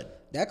this. could.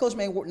 That coach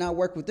may not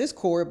work with this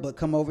core, but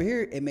come over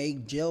here, it may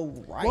gel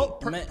right. Well,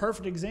 Man.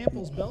 perfect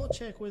example is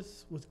Belichick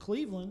with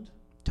Cleveland,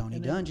 Tony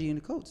and then- Dungy and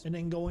the coach. and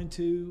then going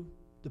to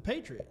the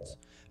Patriots.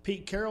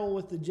 Pete Carroll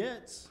with the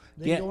Jets,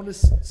 then Yeah. going to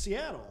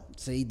Seattle.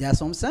 See,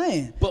 that's what I'm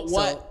saying. But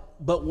So,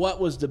 what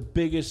was the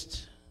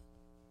biggest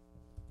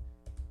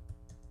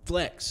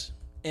flex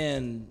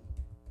in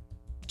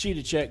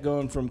Cheetah Check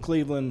going from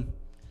Cleveland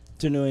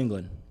to New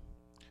England?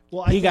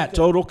 Well, He got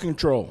total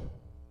control.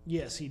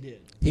 Yes, he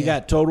did. He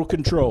got total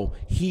control.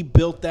 He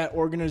built that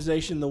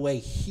organization the way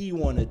he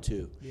wanted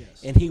to. Yes.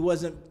 And he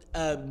wasn't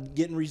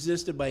getting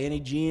resisted by any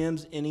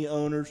GMs, any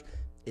owners.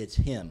 It's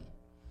him.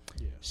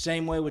 Yeah.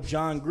 Same way with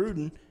John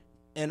Gruden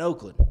in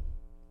Oakland.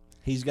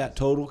 He's got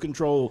total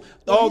control.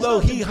 Well, Although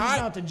he's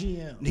not the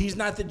GM. He's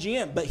not the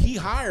GM, but he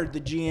hired the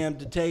GM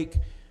to take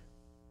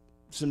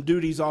some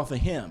duties off of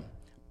him.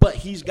 But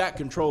he's got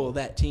control of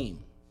that team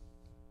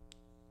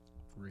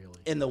Really?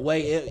 in the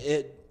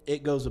way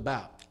it goes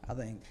about. I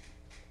think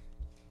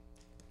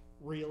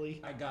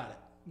Really? I got it.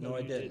 No, I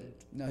you didn't.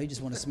 no, he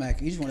just want to smack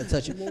you. He just want to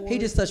touch you. He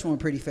just touched one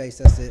pretty face.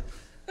 That's it.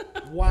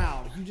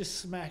 Wow, you just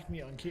smacked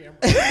me on camera.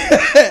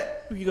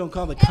 You gonna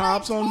call the And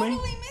cops I on me?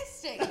 totally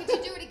missed it. Could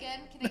you do it again?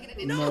 Can I get it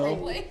in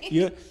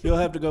replay? You'll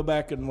have to go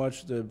back and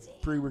watch the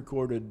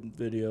pre-recorded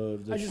video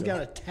of this I just show.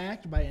 got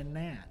attacked by a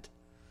gnat.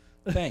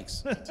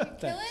 Thanks. Kill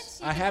Thanks.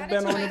 it? I have How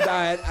been did on you a like it?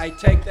 diet. I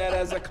take that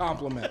as a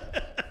compliment.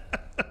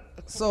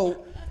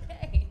 So,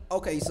 Okay.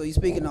 okay, so you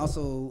speaking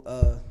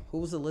also, who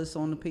was the list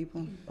on the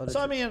people? Or the- So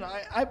I mean,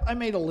 I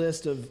made a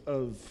list of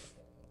I've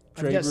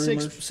Trade got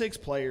rumors? six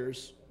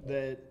players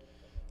that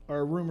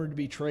are rumored to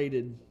be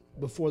traded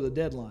before the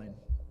deadline.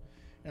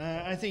 And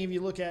I think if you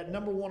look at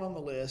number one on the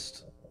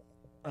list,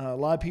 a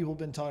lot of people have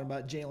been talking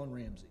about Jalen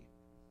Ramsey.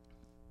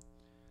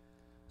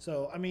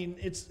 So I mean,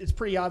 it's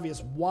pretty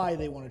obvious why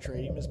they want to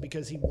trade him is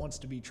because he wants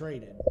to be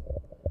traded.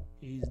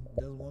 He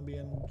doesn't want to be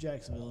in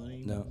Jacksonville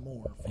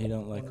anymore. he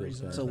don't like one those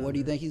reason or guys. so where do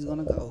you think he's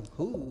gonna go?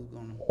 Who's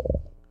gonna?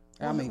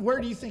 I mean, where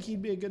do you think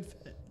he'd be a good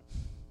fit?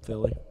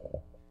 Philly.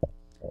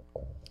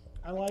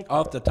 I like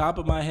Off the top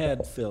of my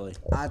head, Philly.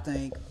 I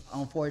think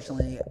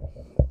unfortunately,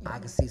 I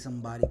can see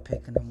somebody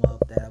picking him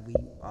up that we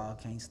all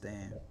can't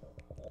stand.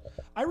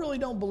 I really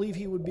don't believe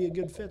he would be a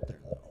good fit there,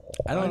 though.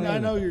 I don't I either.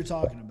 know you're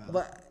talking about.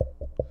 But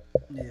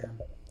yeah,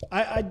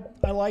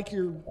 I like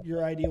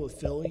your idea with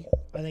Philly.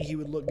 I think he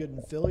would look good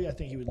in Philly. I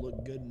think he would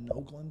look good in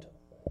Oakland.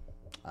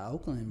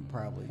 Oakland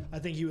probably. I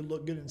think he would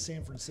look good in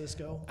San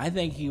Francisco. I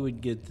think he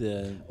would get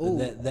the Ooh.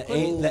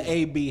 the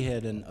AB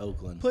head in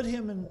Oakland. Put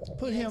him in.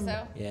 Put You think him.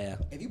 so? Yeah.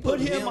 If you Put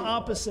him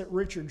opposite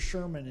Richard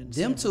Sherman in them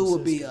San two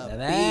would be Francisco. a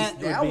Now that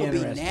beast. would That be would be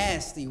interesting.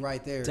 nasty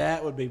right there.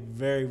 That would be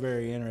very,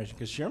 very interesting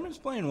because Sherman's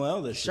playing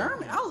well this year.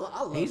 Sherman, I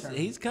love Sherman.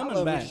 He's coming I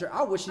love back.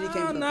 I wish he came. to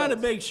I'm the not a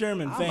Colts. big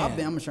Sherman fan.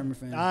 I'm a Sherman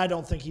fan. I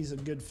don't think he's a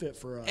good fit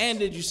for us. And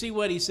did you see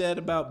what he said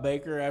about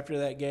Baker after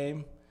that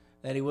game?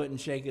 That he wouldn't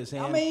shake his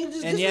hand. mean,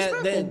 just and yet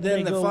disrespectful. then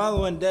They the go-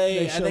 following they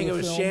day, I show think it the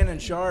was film. Shannon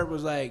Sharp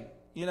was like,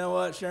 you know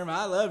what, Sherman,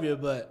 I love you,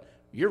 but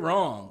you're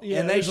wrong. Yeah,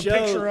 and they there's a showed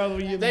picture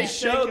of you they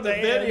showed shaking the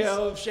hands.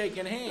 video of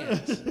shaking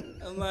hands.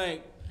 I'm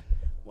like,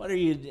 what are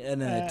you,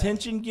 an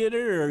attention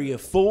getter? Or are you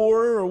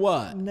 4 or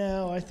what?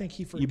 no, I think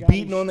he forgot. You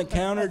beating on the I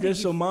counter think just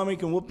he- so mommy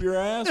can whoop your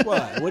ass?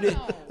 What?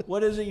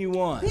 What is it you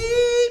want?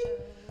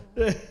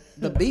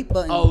 The beat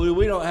button. Oh,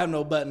 we don't have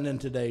no button in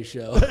today's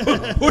show.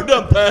 We're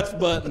done past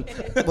button.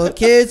 Well,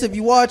 kids, if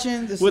you're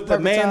watching, this With is the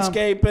perfect time.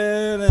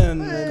 manscaping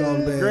and Go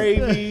to bed.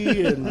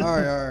 gravy and All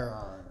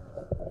right.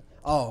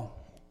 Oh,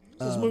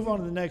 Let's move on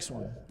to the next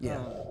one.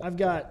 yeah. I've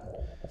got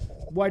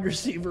wide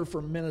receiver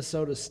from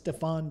Minnesota,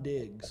 Stephon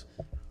Diggs.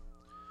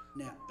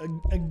 Now,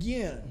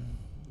 Again,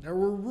 there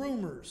were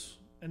rumors,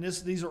 and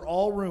these are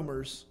all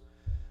rumors,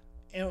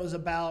 and it was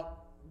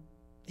about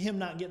him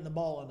not getting the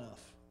ball enough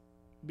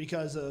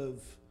because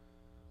of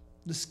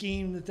the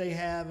scheme that they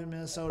have in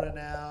Minnesota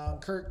now,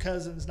 and Kirk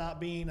Cousins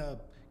not being a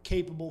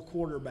capable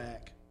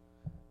quarterback.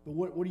 But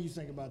what do you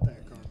think about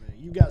that, Carvey?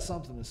 You got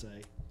something to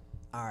say.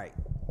 all right,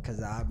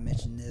 because I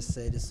mentioned this,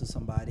 said this to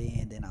somebody,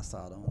 and then I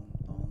saw it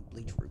on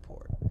Bleacher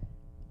Report.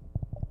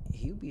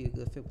 He would be a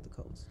good fit with the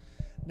Colts.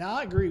 Now,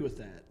 I agree with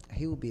that.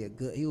 He would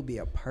be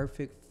a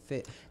perfect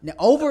fit. Now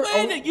over.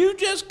 Wait, you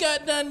just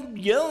got done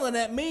yelling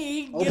at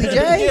me, OBJ?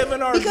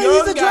 giving our Because young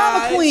he's a drama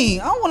guys queen.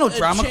 I don't want no a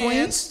drama queen.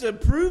 chance to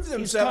prove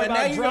themselves, and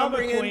now you're gonna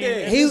bring in queen.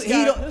 Diggs.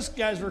 He- This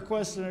guy's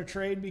requesting a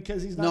trade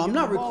because he's not. No, I'm getting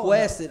not the ball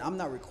requesting. I'm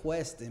not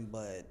requesting,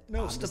 but enough.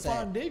 No, I'm just saying-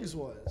 Stephon Diggs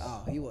was.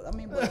 Oh, he was. I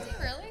mean, but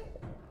Really?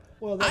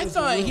 Well, that I was the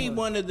thought he rumor.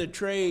 wanted the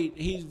trade.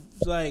 He's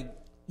like,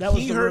 That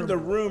was he the heard the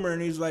rumor. rumor,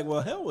 and he's like,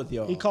 well, hell with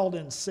y'all. He called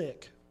in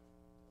sick.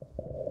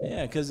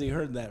 Yeah, because he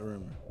heard that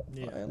rumor.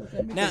 Yeah.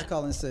 Now- he's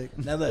calling sick.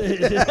 Now look,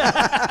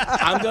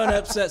 I'm going to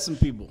upset some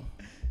people.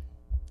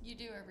 You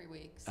do every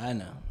week. So. I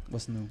know.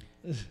 What's new?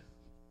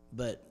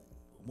 But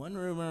one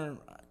rumor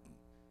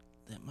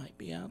that might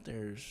be out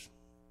there is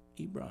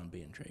Ebron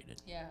being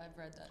traded. Yeah, I've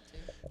read that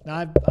too. Now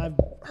I've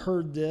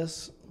heard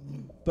this,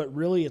 but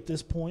really at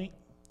this point,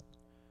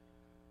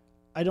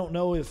 I don't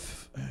know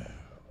if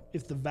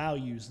the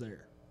value's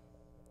there.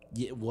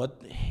 Yeah,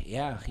 what?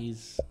 Yeah,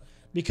 he's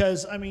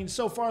Because I mean,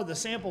 so far the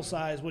sample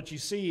size, what you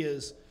see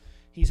is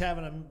he's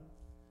having a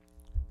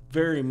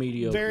very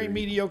mediocre. very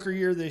mediocre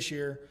year this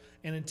year,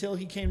 and until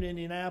he came to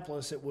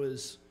Indianapolis, it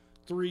was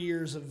 3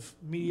 years of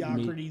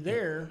mediocrity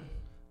there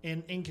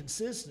and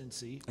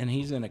inconsistency. And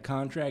he's in a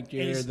contract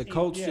year. he's- The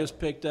Colts yeah. just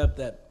picked up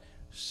that,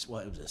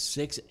 what, it was a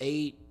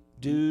 6'8"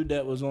 dude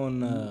that was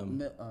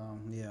on,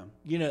 Yeah.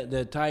 you know,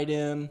 the tight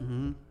end.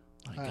 Mm-hmm.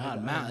 My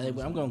God, Mountain.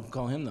 I'm going to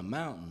call him the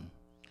Mountain.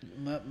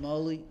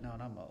 Molly? No,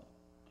 not Molly.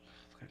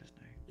 I forgot his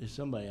name. If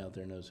somebody out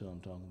there knows who I'm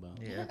talking about.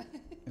 Yeah.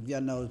 If y'all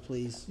know,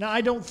 please. Now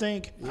I don't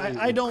think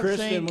I don't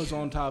Kristen think was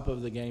on top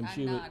of the game. I'm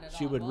She would not at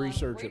she all. would Well, I'm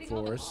research it reading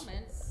all for the us.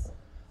 comments.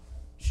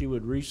 She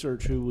would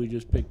research who we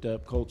just picked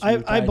up. Colts I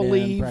new tight end,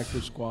 believe-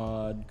 practice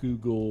squad,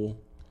 Google.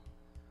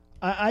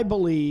 I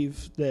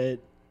believe that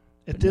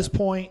at this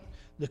point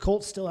the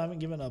Colts still haven't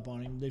given up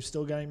on him. They've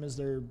still got him as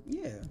their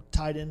Yeah.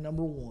 tight end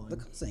number one. The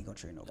Colts ain't gonna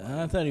trade nobody.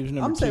 I thought he was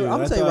number I'm 2. saying-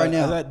 I'm I saying thought- right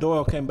now. I thought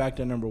Doyle came back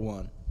to number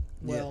 1.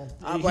 Well,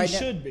 Yeah. he Right now-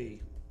 should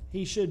be.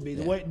 He should be.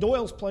 The Yeah. way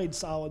Doyle's played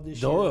solid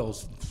this year.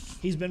 Doyle's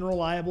He's been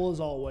reliable as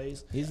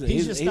always. He's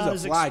just not a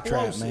as fly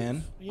trap, explosive.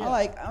 man.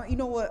 Yeah. You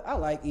know what? I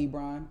like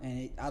Ebron,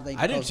 and I think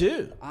I do Colts-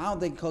 too. I don't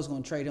think Coach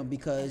gonna trade him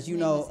because His you name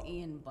know is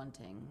Ian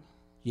Bunting.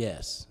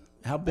 Yes.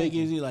 How big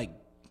is he? Like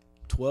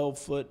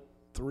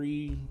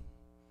 12'3".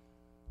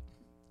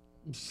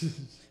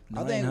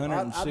 I think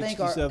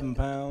 967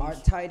 pounds. Our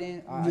tight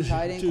end Dude's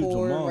a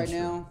core right monster.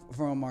 now,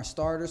 from our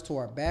starters to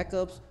our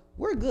backups,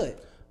 we're good.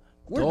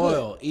 We're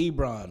Doyle, good.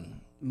 Ebron,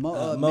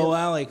 Mo Mo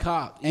Alley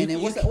Cock. And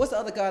then what's the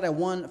other guy that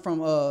won from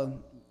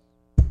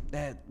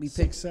that we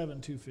picked?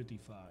 6'7",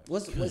 255.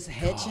 What's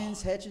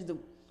Hitchens?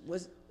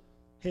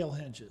 Hale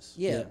Henches.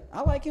 Yeah,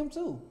 I like him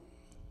too.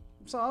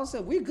 So I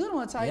said we're good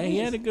on the tight Yeah, ends. he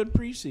had a good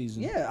preseason.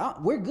 Yeah,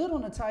 we're good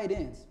on the tight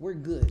ends. We're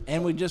good.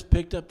 And we just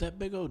picked up that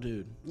big old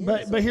dude.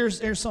 Yeah, But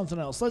here's something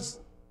else.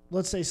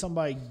 Let's say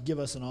somebody give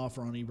us an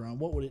offer on Ebron.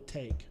 What would it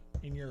take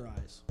in your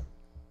eyes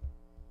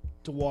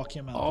to walk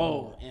him out?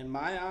 Oh, in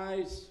my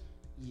eyes,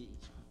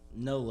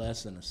 no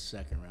less than a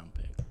second-round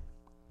pick.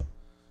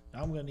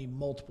 I'm going to need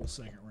multiple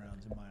second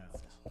rounds in my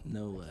eyes.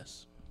 No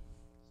less.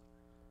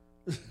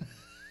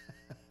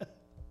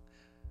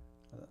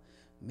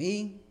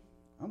 Me,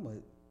 I'm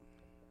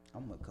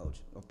a coach,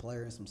 a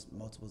player, and some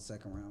multiple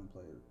second round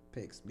player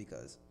picks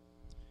because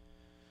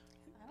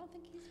I don't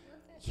think he's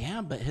worth it.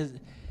 Yeah, but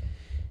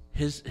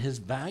his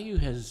value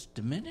has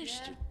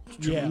diminished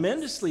Yeah.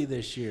 tremendously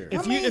this year.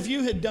 If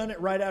you had done it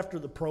right after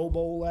the Pro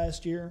Bowl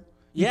last year,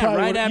 you Yeah, probably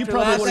right would- after you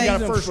probably last would have got a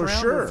season first for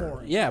rounder sure. for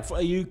him. Yeah,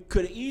 you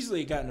could have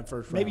easily gotten a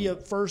first round. Maybe a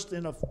first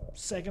and a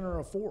second or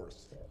a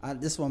fourth.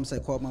 this is what I'm gonna say.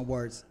 Quote my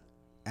words.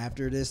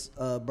 After this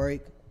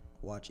break,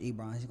 watch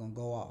Ebron. He's gonna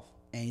go off,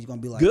 and he's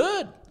gonna be like,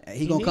 Good.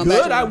 He's gonna come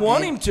Good, back. I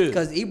want him to.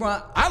 because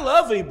Ebron. I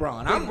love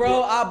Ebron.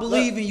 Bro, I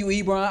believe in you,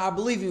 Ebron. I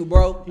believe in you,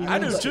 bro. I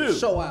do too.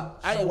 Show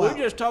out. We're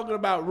just talking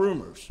about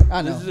rumors.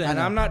 I know, And I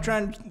know. I'm not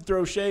trying to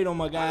throw shade on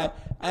my guy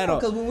at all.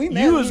 'cause when we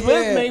met you him, was yeah.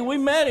 with me. We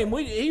met him.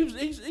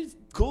 He's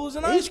cool as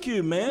an ice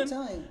cube, man. I'm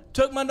telling you.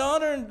 Took my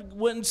daughter and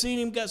went and seen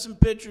him. Got some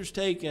pictures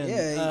taken.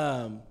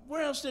 Yeah,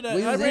 where else did I?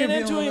 we I was ran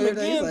interviewing into him him the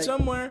other day. He's again like-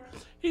 somewhere.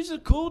 He's a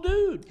cool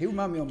dude. He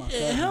remind me of my A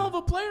cousin. hell of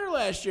a player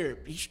last year.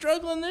 He's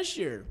struggling this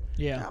year.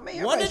 Yeah. I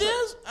mean, What it everybody-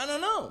 is, I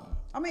don't know.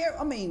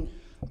 I mean,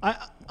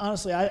 I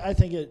honestly, I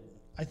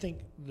think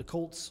the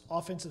Colts'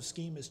 offensive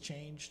scheme has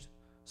changed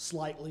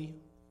slightly.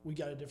 We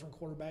got a different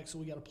quarterback, so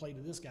we got to play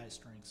to this guy's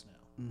strengths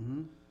now.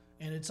 Mm-hmm.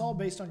 And it's all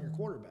based on your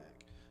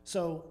quarterback.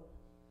 So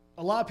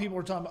a lot of people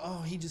are talking about,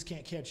 oh, he just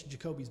can't catch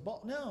Jacoby's ball.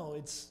 No,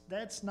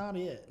 that's not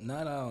it.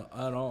 Not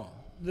at all.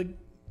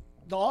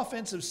 The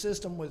offensive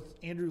system with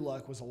Andrew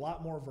Luck was a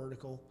lot more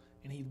vertical,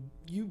 and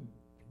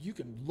you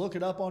can look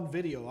it up on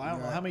video. I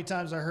don't know how many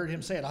times I heard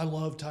him say it. I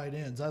love tight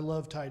ends. I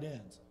love tight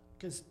ends.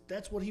 Because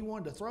that's what he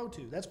wanted to throw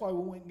to. That's why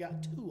we went and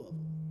got two of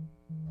them.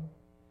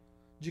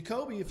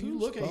 Jacoby, if you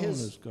look at phone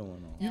his is going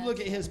on? you look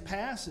at his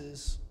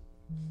passes,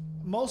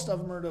 most of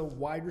them are to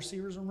wide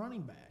receivers and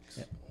running backs.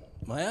 Yeah.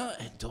 Well,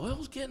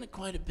 Doyle's getting it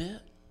quite a bit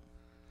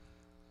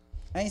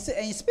and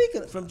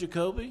speaking, from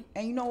Jacoby.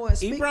 and you know what?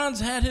 Ebron's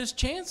had his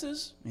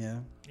chances, Yeah.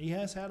 He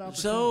has had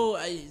opportunities.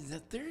 so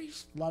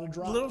there's a lot of a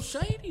drops. little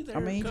shady there. I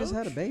mean, he just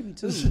had a Coach. baby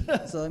too.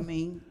 So I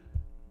mean,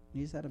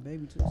 he just had a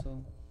baby too.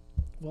 So,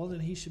 Well,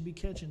 then he should be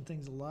catching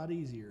things a lot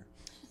easier.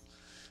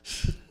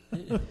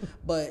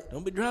 but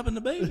Don't be dropping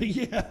the baby.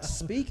 Yeah.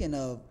 speaking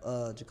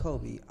of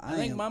Jacoby, I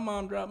think my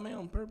mom dropped me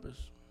on purpose.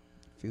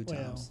 a few Well,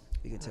 times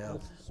you can tell.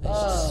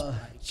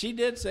 She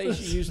did say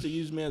she used to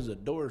use me as a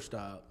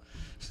doorstop.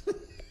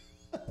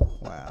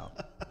 Wow.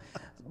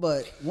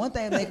 But one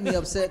thing that make me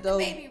upset though,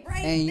 Baby,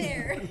 right and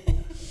there.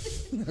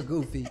 you're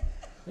goofy. It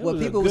What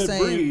was people a were good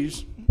saying.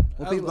 breeze.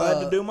 What I was people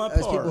glad to do my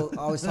as part. people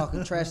always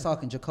talking trash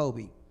talking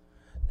Jacoby.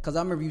 Because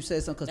I remember you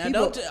said something. Because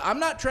Now, people. I'm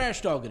not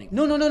trash talking him.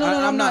 No,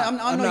 I'm not.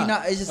 I know you're not.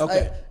 not. It's just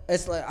Okay.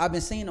 it's like I've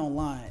been seeing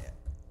online.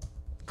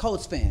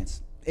 Colts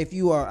fans, if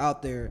you are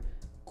out there,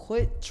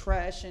 quit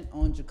trashing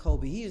on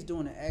Jacoby. He is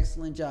doing an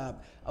excellent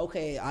job.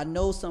 Okay, I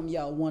know some of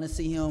y'all want to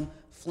see him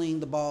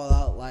fling the ball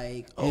out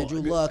like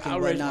Andrew Luck and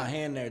I'll raise my whatnot.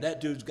 hand there. That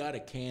dude's got a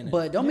cannon.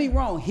 But don't be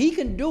wrong, he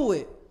can do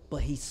it.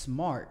 But he's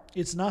smart.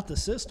 It's not the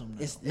system.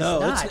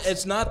 Now. It's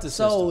it's not the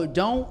So system.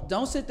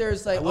 don't sit there and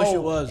say, wish "Oh,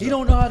 it was, he though."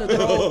 don't know how to throw."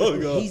 Oh,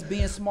 God. He's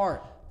being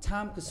smart,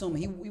 time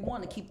consuming. We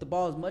want to keep the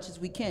ball as much as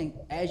we can.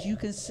 As you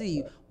can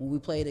see, when we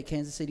played at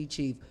Kansas City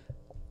Chiefs,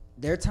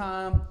 their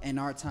time and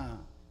our time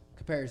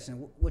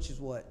comparison, which is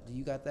what? Do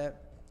you got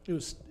that? It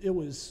was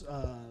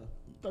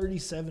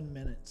 37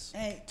 minutes,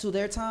 And to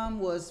their time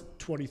was,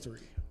 23.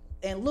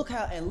 and look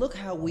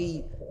how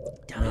we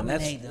I mean,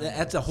 dominate them.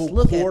 that's a whole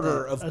Look at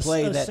quarter that. of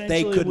play that they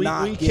Essentially, could we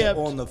not get kept,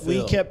 on the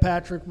field. We kept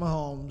Patrick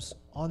Mahomes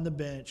on the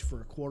bench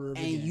for a quarter of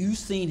the And game. you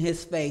seen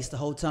his face the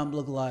whole time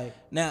look like.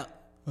 Now,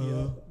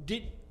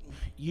 did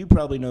you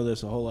probably know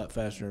this a whole lot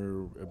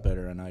faster or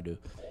better than I do?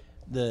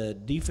 The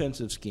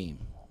defensive scheme.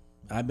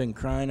 I've been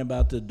crying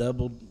about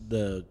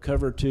the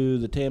cover 2,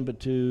 the Tampa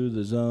 2,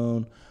 the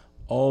zone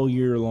all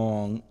year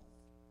long.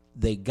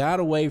 They got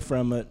away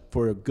from it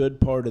for a good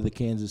part of the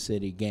Kansas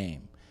City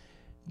game.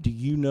 Do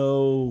you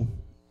know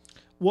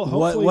well,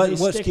 what hopefully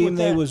what stick scheme with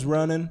they that. was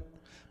running?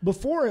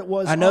 Before it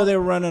was. I know they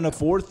were running a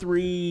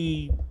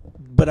 4-3,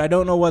 but I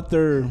don't know what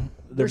they're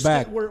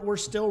back. We're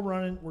still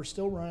running a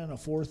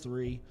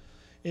 4-3.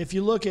 If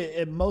you look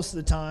at most of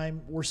the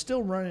time, we're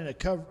still running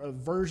a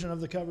version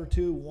of the cover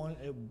 2, one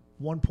at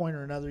one point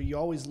or another. You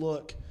always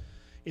look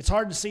It's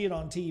hard to see it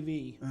on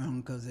TV.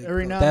 Because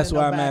Every now That's and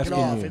then why they'll I'm back it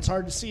asking off. you. It's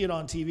hard to see it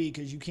on TV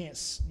because you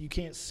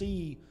can't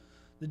see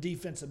the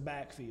defensive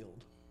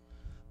backfield.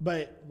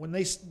 But when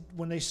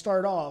they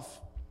start off,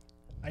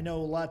 I know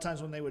a lot of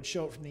times when they would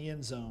show it from the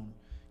end zone,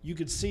 you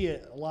could see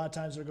it. A lot of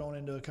times they're going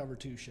into a cover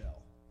 2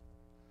 shell.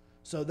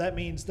 So that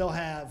means they'll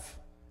have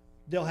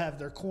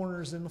their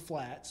corners in the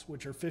flats,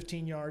 which are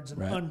 15 yards and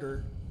Right.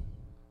 under,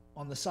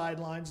 on the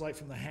sidelines, like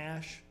from the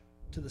hash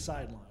to the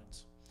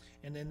sidelines.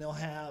 And then they'll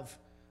have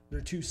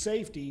their 2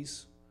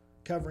 safeties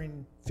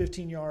covering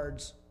 15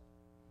 yards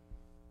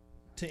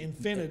to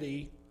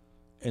infinity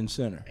In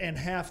center. and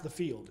half the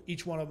field.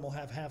 Each one of them will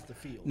have half the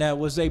field. Now,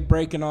 was they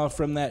breaking off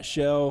from that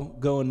shell,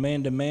 going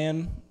man to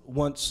man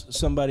once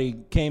somebody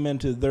came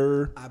into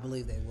their I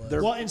believe they was.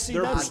 Their- Well, and see,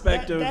 their that's,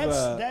 perspective,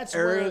 that's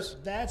areas?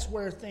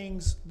 where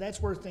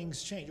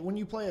things change. When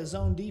you play a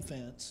zone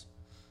defense,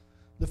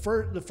 the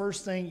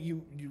first thing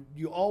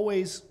you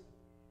always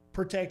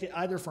protect it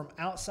either from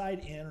outside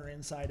in or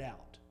inside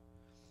out,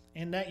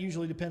 and that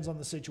usually depends on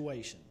the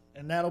situation,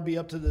 and that'll be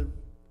up to the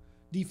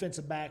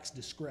defensive back's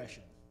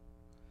discretion.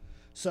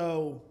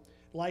 So,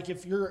 like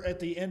if you're at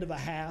the end of a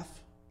half,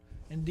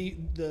 and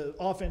the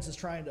offense is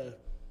trying to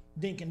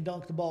dink and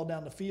dunk the ball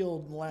down the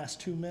field in the last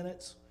 2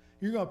 minutes,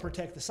 you're going to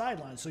protect the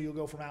sideline, so you'll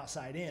go from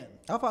outside in.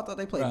 I thought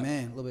they played Right.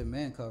 man, a little bit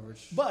man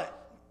coverage.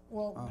 But,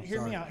 well, Oh,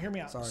 hear me sorry.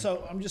 out. Sorry.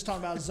 So I'm just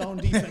talking about zone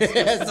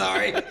defense.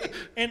 Sorry.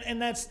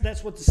 and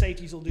that's what the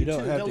safeties will do You don't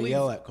too. have They'll to leave,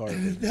 yell at Carter.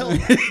 They'll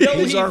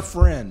He's our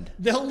friend.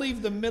 they'll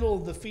leave the middle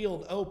of the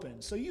field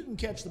open, so you can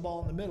catch the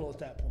ball in the middle at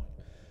that point.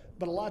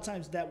 But a lot of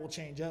times that will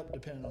change up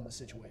depending on the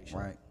situation.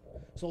 Right.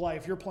 So, like,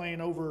 if you're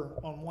playing over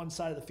on one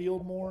side of the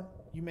field more,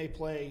 you may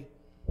play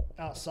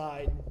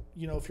outside.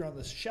 You know, if you're on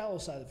the shallow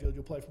side of the field,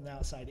 you'll play from the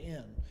outside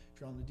in.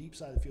 If you're on the deep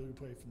side of the field, you'll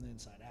play from the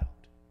inside out.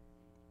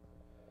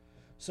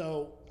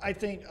 So, I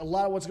think a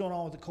lot of what's going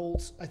on with the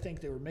Colts, I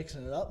think they were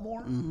mixing it up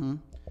more. Mm-hmm.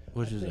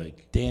 Which is a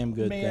think, damn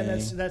good Man,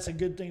 thing. that's a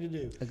good thing to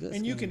do. A good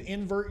And you scheme. can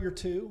invert your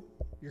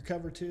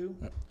cover 2,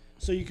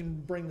 so you can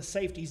bring the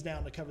safeties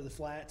down to cover the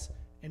flats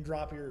and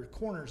drop your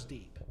corners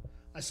deep.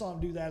 I saw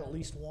them do that at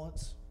least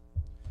once.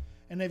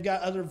 And they've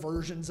got other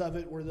versions of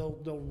it where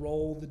they'll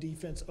roll the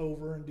defense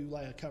over and do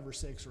like a cover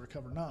 6 or a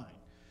cover 9.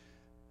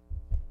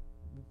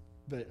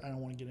 But I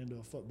don't want to get into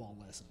a football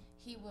lesson.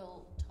 He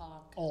will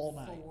talk All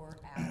night. for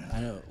hours. I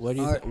know. What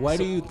do you? All right, why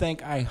do you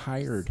think I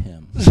hired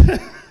him?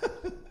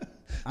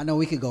 I know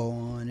we could go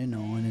on and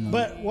on and on.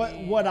 But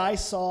what I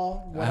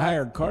saw, I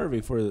hired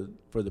Carvey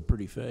for the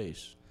pretty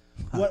face.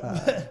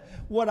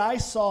 what I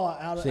saw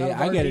out of See, our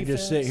I got to defense,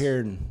 just sit here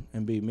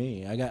and be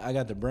me. I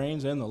got the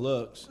brains and the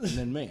looks, and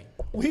then me.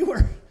 We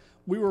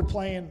were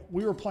playing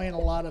a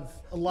lot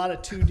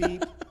of 2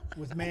 deep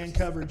with man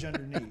coverage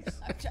underneath.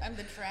 I'm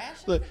the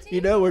trash. of Look, the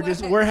you team? know,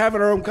 What? we're having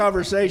our own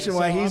conversation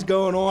while he's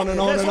going on and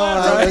on and on.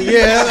 Right?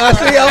 yeah, I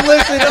see. I'm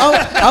listening.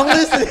 I'm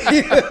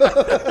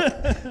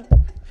listening.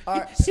 All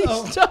right.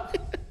 So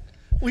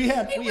we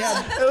had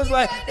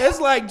It's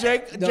like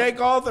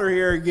Jake Arthur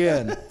here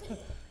again.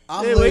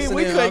 I'm Hey, listening.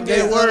 we couldn't I'm get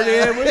a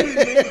listening.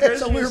 word in.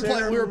 so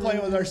we were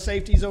playing with our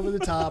safeties over the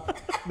top,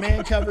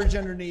 man coverage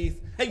underneath.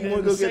 Hey, you and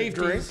want the to go get a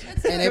drink?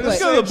 safeties- And they Let's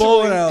play go to the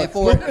bowling alley. and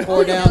four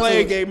down.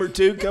 Play a to- game or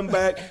two, come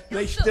back.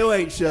 They still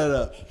ain't shut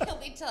up. He'll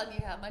be telling you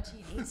how much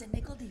he needs a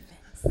nickel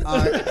defense. All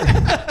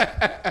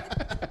right.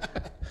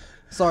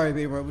 Sorry,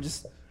 baby, we're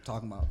just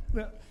talking about.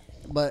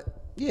 But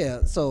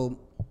yeah, so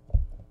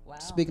Wow.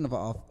 speaking of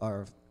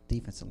our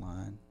defensive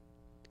line,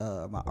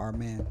 our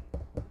man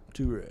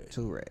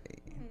Toure.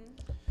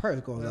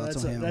 Purge goes Well, out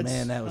that's to a- him. that's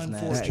Man, that was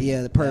nasty. unfortunate. Yeah,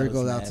 the That purge was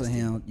goes out to nasty.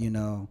 him. You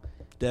know,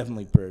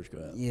 Definitely purge go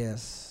out.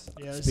 yes,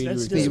 Yeah, Speedy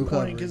that's recovery.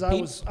 disappointing because I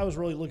He- was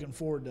really looking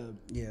forward to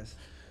yes.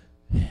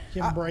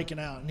 him breaking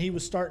out, and he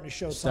was starting to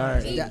show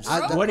Starting. signs. He Yeah,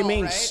 broke What do you mean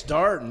all right.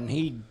 starting?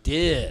 He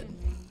did.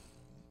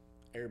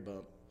 Air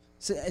bump.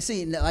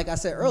 See, like I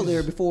said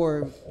earlier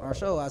before our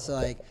show, I said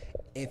like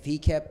if he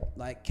kept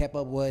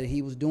up what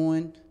he was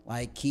doing,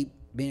 like keep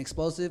being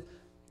explosive,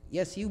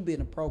 yes, he'd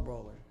been a Pro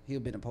Bowler.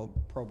 He'd been a Pro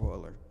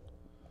Bowler,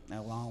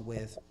 along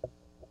with.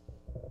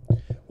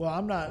 Well,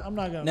 I'm not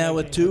gonna. Now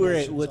make with any Toure,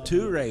 predictions with on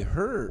Toure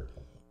hurt,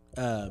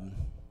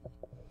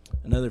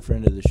 another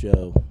friend of the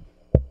show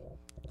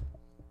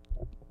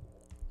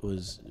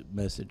was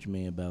messaged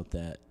me about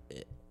that.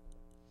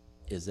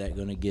 Is that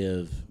going to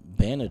give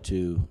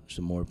Banatu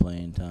some more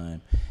playing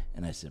time?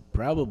 And I said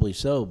probably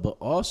so, but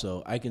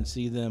also I can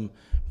see them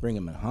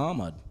bringing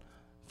Muhammad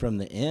from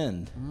the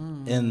end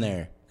in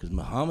there because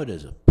Muhammad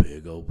is a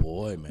big old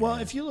boy, man. Well,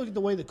 if you look at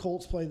the way the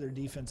Colts play their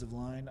defensive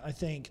line, I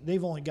think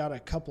they've only got a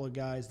couple of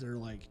guys that are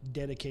like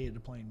dedicated to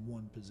playing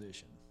one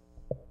position.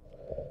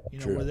 You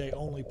know, True. where they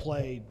only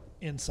play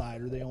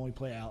inside or they only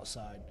play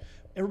outside.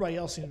 Everybody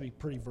else seems to be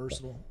pretty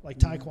versatile. Like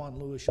Tyquan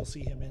Lewis, you'll see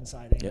him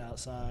inside and Yep.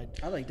 outside.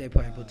 I like they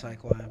playing with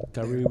Taekwondo.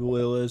 Tyree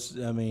Willis,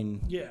 I mean,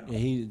 Yeah.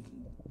 he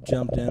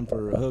jumped in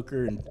for a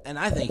hooker, and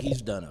I think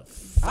he's done a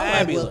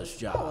fabulous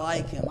job. I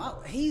like him. I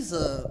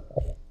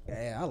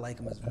like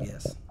him as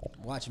yes.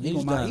 Watch him.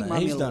 He's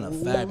done a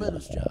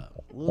fabulous job.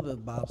 A little bit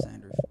of Bob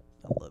Sanders.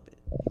 A little bit.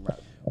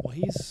 Well,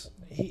 he's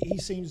he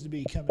seems to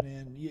be coming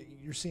in.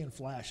 You're seeing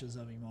flashes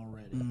of him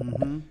already,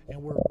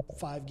 and we're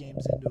 5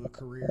 games into a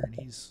career, and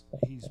he's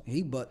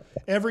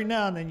every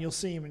now and then you'll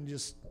see him and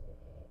just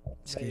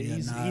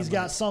he's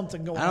got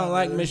something going on. I don't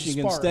like There's a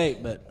Michigan spark.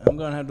 State, but I'm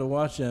going to have to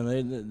watch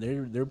them.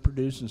 They're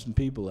producing some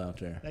people out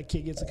there. That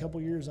kid gets a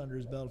couple years under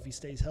his belt if he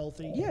stays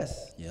healthy.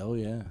 Yes. Yeah, oh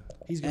yeah.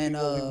 He's going to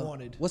be what we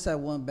wanted. What's that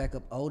one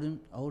backup? Odom.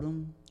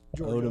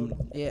 George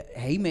Odom. Yeah,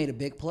 he made a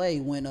big play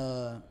when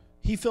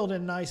He filled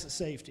in nice at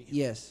safety.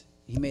 Yes,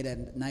 he made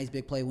that nice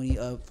big play when he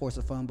forced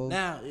a fumble.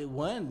 Now,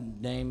 one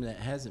name that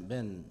hasn't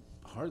been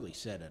hardly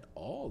said at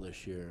all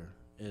this year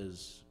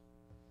is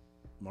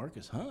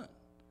Marcus Hunt.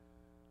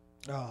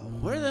 Oh,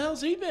 Where the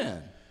hell's he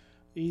been?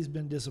 he's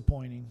been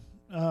disappointing.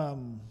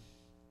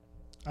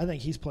 I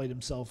think he's played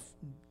himself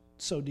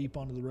so deep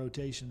onto the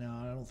rotation now.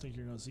 I don't think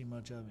you're going to see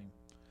much of him.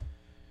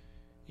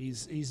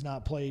 He's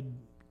not played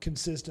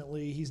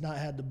consistently. He's not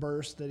had the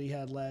burst that he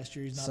had last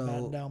year. He's not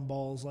batting down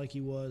balls like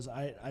he was.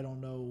 I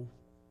don't know.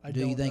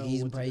 Do you think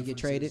he's probably get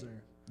traded?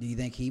 Do you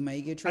think he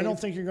may get traded? I don't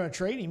think you're going to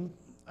trade him.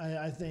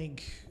 I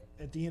think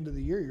at the end of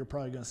the year you're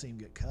probably going to see him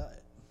get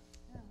cut.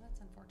 Oh,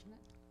 that's unfortunate.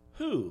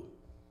 Who?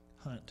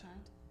 Hunt.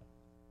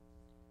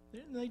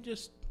 Didn't they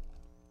just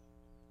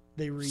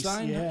They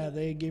Signed him?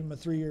 they gave him a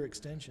 3-year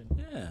extension.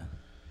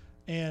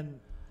 Yeah.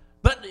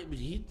 But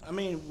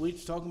we're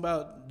talking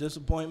about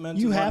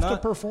disappointments. you and have to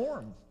whatnot.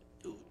 perform.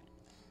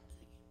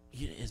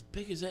 As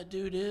big as that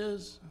dude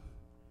is,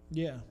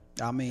 Yeah.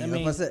 I mean,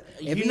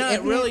 you're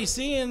not really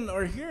seeing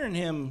or hearing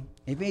him.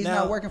 If he's now,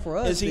 not working for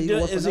us, is he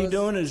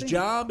doing his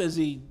job? Is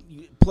he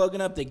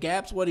plugging up the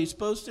gaps? What he's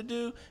supposed to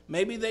do?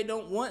 Maybe they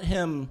don't want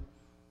him.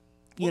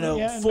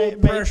 Full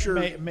pressure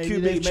maybe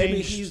QB. they've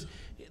Maybe changed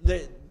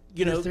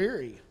he's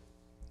theory.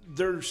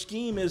 Their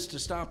scheme is to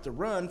stop the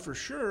run for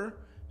sure.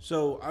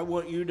 So I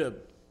want you to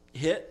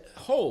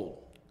hold.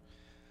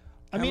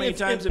 How many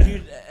times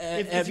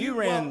have you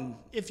ran?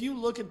 If you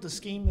look at the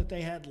scheme that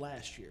they had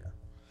last year,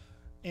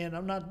 and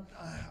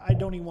I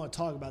don't even want to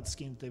talk about the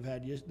scheme that they've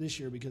had this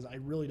year because I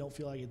really don't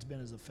feel like it's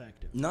been as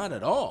effective. Not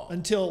at all.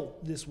 Until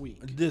this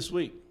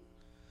week.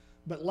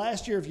 But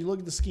last year, if you look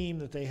at the scheme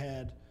that they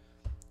had,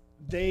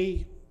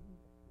 they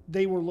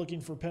were looking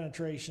for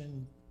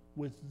penetration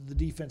with the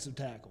defensive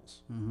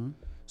tackles. Mm-hmm.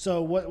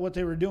 So what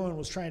they were doing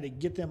was trying to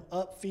get them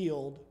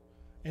upfield,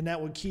 and that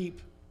would keep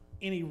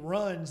any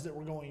runs that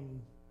were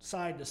going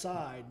side to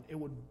side, it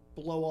would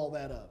blow all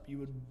that up. You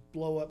would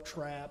blow up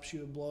traps,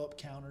 you would blow up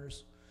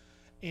counters,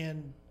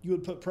 and you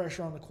would put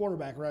pressure on the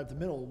quarterback right at the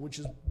middle, which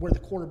is where the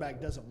quarterback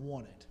doesn't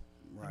want it.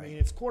 Right. I mean,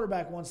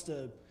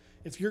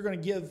 if you're going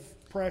to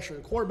give pressure,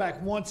 the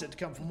quarterback wants it to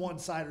come from one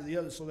side or the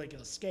other so they can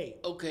escape.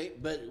 Okay,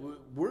 but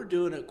we're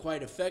doing it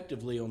quite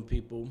effectively on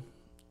people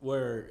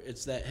where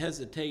it's that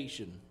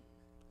hesitation,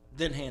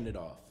 then hand it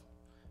off.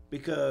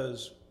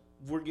 Because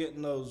we're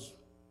getting those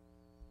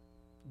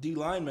D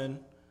linemen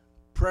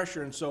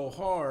pressuring so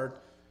hard,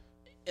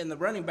 and the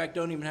running back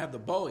don't even have the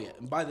ball yet.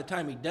 And by the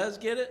time he does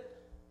get it,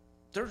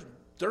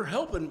 they're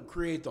helping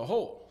create the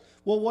hole.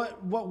 Well,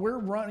 what we're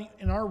running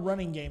in our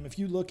running game, if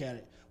you look at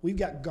it, we've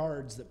got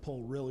guards that pull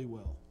really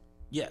well.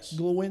 Yes.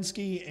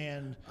 Glowinski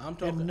and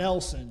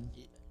Nelson.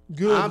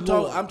 I'm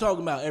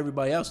talking about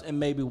everybody else, and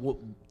maybe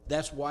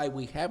that's why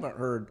we haven't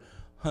heard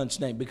Hunt's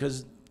name,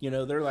 because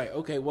they're like,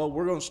 okay, well,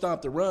 we're going to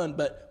stop the run,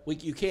 but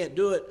you can't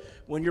do it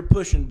when you're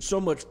pushing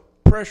so much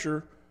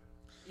pressure.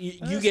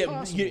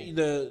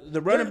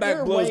 The running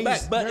back blows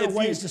back. But there are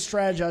ways to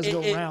strategize to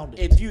go around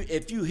it.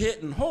 If you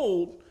hit and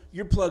hold,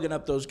 you're plugging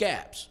up those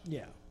gaps.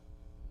 Yeah.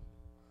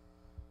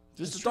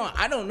 Just a thought.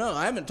 I don't know.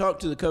 I haven't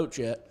talked to the coach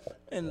yet,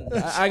 and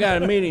I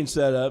got a meeting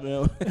set up.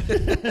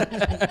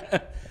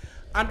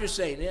 I'm just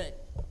saying,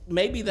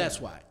 maybe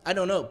that's why. I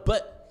don't know,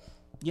 but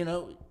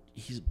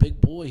he's a big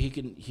boy. He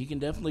can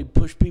definitely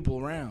push people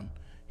around.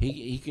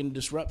 He can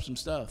disrupt some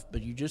stuff,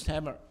 but you just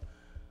haven't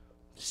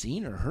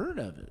seen or heard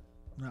of it.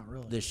 Not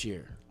really. This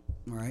year.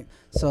 All right.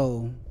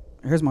 So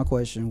here's my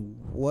question: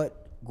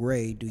 what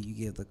grade do you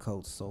give the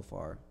Colts so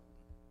far?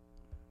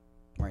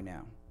 Right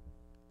now,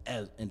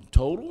 As in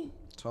total.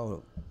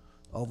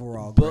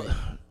 Overall grade. But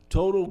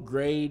total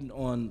grade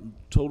on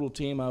total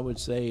team, I would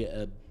say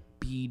a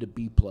B to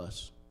B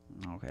plus.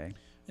 Okay.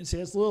 And see,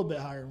 it's a little bit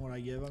higher than what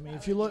I give. I mean,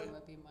 if you look,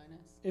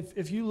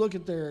 if you look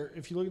at their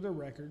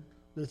record,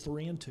 they're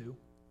 3-2.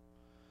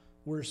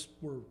 We're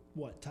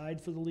tied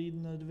for the lead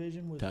in the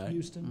division with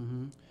Houston.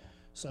 Mm-hmm.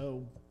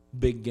 So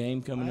big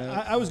game coming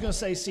up. I was going to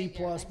say C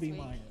plus B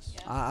minus.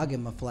 I'll give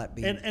him a flat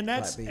B. And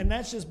that's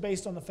just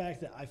based on the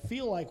fact that I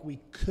feel like we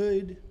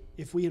could,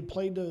 if we had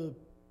played the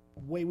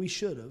way we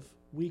should have,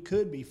 we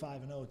could be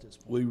 5-0 at this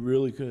point. We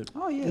really could.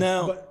 Oh yeah.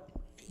 Now, but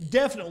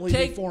definitely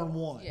be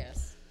 4-1.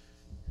 Yes.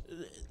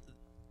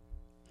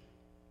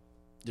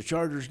 The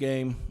Chargers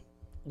game,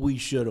 we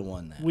should have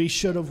won that. We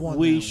should have won.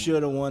 We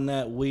should have won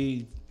that.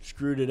 We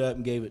screwed it up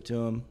and gave it to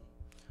them.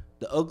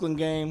 The Oakland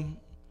game,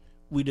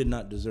 we did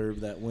not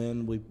deserve that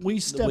win. We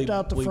stepped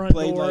out the front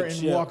door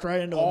and walked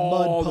right into a mud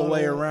puddle all the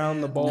way around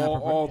the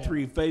ball. All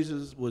three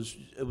phases it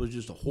was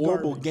just a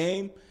horrible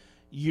game.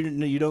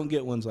 You don't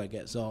get ones like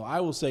that. So I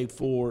will say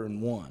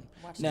 4-1.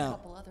 Watched a Now,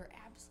 couple other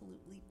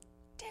absolutely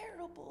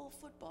terrible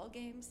football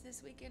games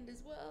this weekend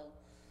as well.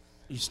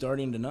 you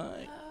starting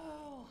tonight?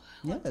 Oh,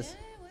 Yes.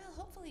 Well,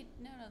 hopefully,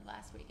 no,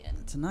 last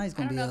weekend. Tonight's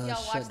gonna I don't be know a if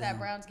y'all watched that shutdown.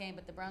 Browns game,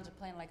 but the Browns are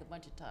playing like a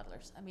bunch of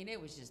toddlers. I mean, it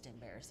was just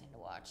embarrassing to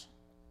watch.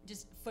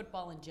 Just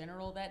football in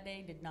general that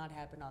day did not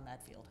happen on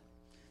that field.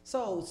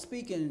 So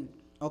speaking,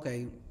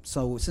 okay.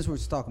 So since we're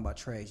just talking about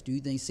trades, do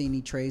you think see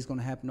any trades going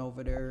to happen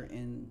over there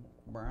in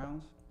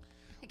Browns?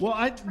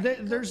 Well,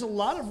 there's a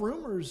lot of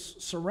rumors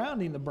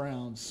surrounding the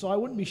Browns, so I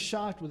wouldn't be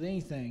shocked with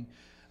anything.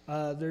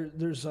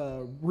 There's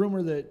a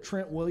rumor that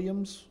Trent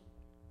Williams,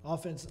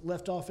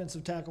 left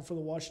offensive tackle for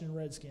the Washington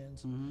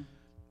Redskins,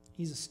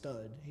 he's a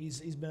stud. He's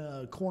been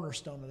a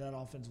cornerstone of that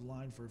offensive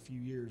line for a few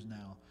years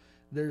now.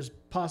 There's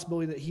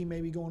possibility that he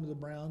may be going to the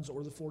Browns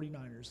or the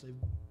 49ers. They've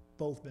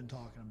both been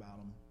talking about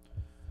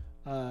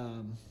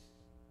him.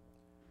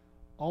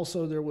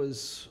 Also, there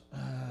was,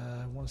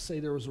 I want to say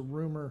there was a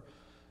rumor,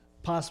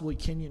 possibly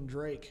Kenyon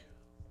Drake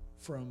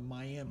from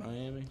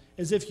Miami.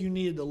 As if you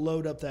needed to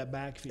load up that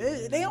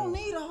backfield. They don't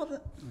need all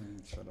the.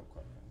 Shut up,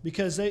 Carl.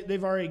 Because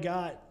they've already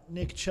got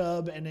Nick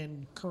Chubb and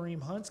then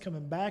Kareem Hunt's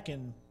coming back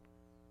in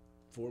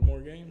 4 more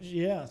games?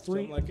 yeah,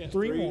 three Something like that?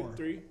 three more.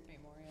 3? 3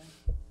 more,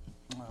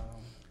 yeah.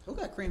 Who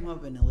got Cream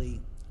Hunt in the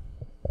league?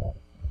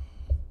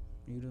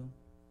 You do.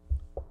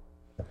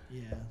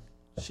 Yeah.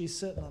 She's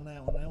sitting on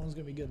that one. That one's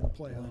gonna be good in the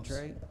playoffs.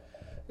 Trade.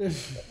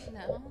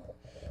 No.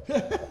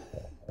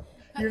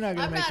 You're not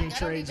gonna make any I don't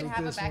trades even with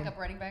have this a backup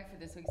one. running back for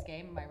this week's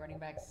game. My running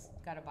back's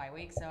got a bye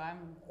week, so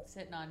I'm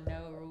sitting on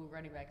no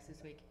running backs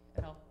this week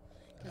at all.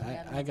 'Cause the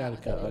other I one's got out a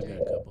with couple. I injury.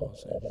 got a couple.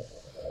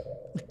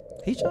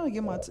 So. He's trying to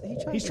get my. He's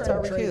get trying to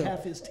Tyreek trade Hill.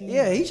 half his team.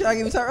 Yeah, he's trying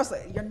to get me Tyreek. I was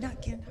like, you're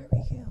not getting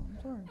Tyreek Hill. I'm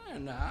sorry.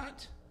 I'm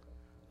not.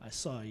 I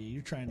saw you.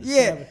 You're trying to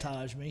Yeah.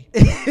 sabotage me.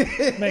 Making trades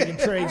All right,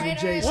 with all right.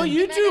 Jason. Well,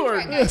 you Not two gonna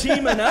are try, guys.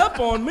 teaming up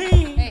on me.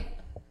 Hey,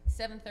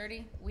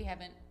 7:30. We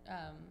haven't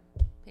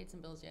paid some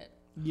bills yet.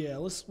 Yeah,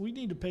 we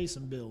need to pay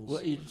some bills.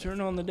 Well, you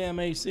turn on the damn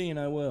AC and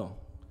I will.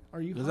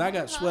 Are you? Because I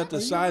got sweat the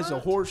size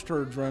of horse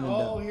turds running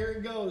Oh, down. here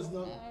it goes.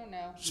 Though. Oh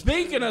no.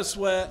 Speaking of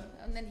sweat,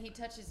 And then he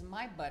touches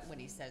my butt when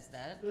he says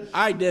that.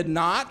 I did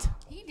not.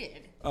 He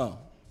did. Oh.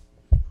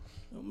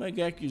 Don't make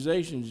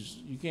accusations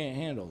you can't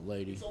handle,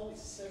 lady.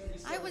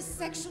 I was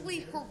sexually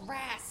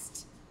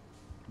harassed.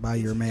 By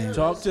your man.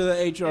 Talk to the HR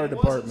It wasn't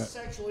department.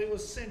 sexually. It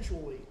was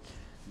sensually.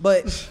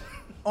 But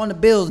on the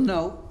Bills,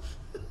 no.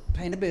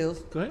 Paying the bills.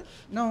 Go ahead.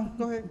 No,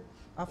 go ahead.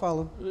 I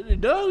follow.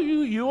 No,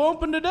 you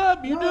opened it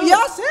up. You do.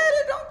 Y'all said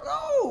it. Don't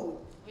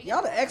go.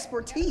 Y'all the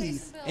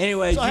expertise.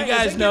 Anyways, So, you hey, is it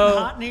guys getting know.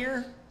 hot in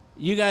here?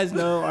 You guys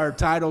know our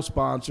title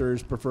sponsor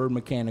is Preferred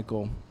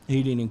Mechanical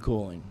Heating and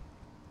Cooling.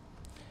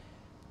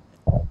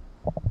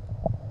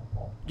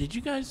 Did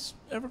you guys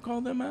ever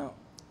call them out?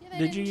 Yeah, they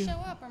Did didn't you? show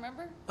up,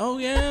 remember? Oh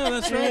yeah,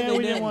 that's right. Yeah, they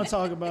we didn't did. want to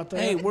talk about that.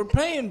 Hey, we're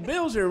paying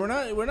bills here. We're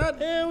not.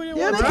 yeah, we didn't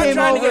Yeah, want they to. came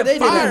trying to over. get They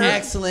did fired. an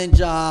excellent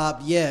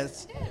job.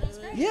 Yes. Yeah, it was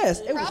great. Yes,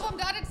 The it was. problem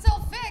got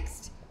itself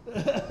fixed.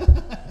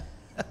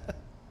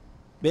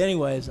 But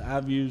anyways,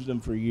 I've used them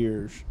for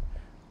years.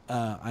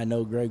 I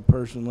know Greg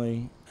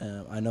personally.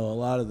 I know a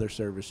lot of their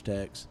service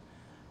techs.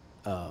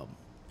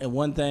 And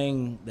one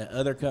thing that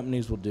other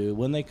companies will do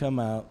when they come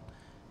out,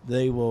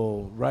 they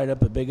will write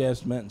up a big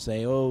estimate and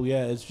say, "Oh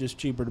yeah, it's just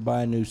cheaper to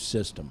buy a new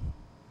system."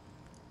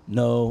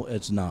 No,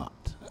 it's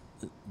not.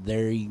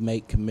 They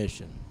make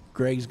commission.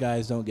 Greg's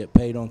guys don't get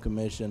paid on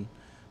commission,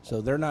 so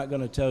they're not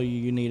going to tell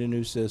you need a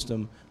new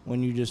system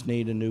when you just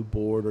need a new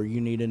board or you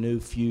need a new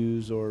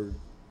fuse or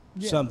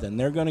something.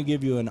 They're going to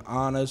give you an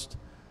honest,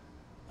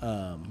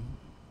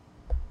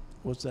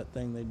 what's that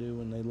thing they do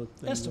when they look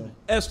things Estimate. up?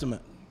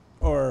 Estimate.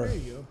 Or There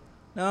you go.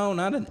 no,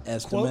 not an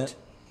estimate. Quote?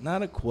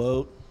 Not a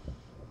quote.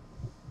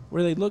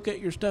 Where they look at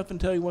your stuff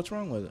and tell you what's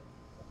wrong with it.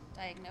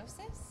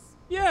 Diagnosis?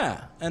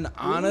 Yeah, an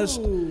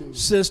honest Ooh.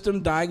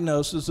 system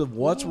diagnosis of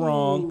what's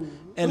wrong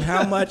and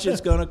how much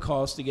it's going to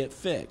cost to get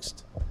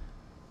fixed.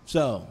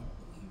 So,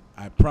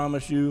 I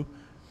promise you,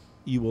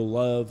 you will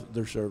love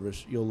their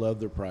service. You'll love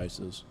their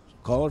prices.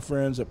 Call our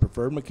friends at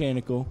Preferred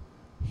Mechanical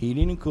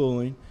Heating and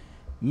Cooling.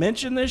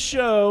 Mention this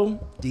show.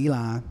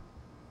 D-line.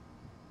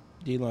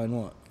 D-line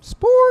what?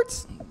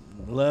 Sports.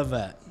 Love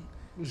that.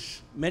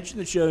 Mention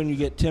the show and you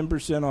get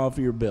 10% off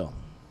of your bill.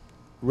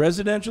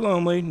 Residential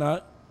only,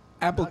 not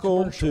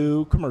applicable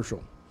to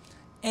commercial.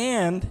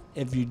 And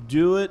if you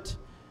do it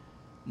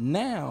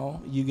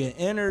now, you get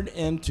entered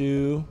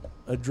into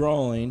a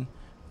drawing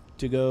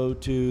to go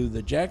to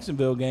the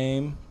Jacksonville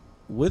game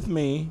with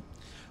me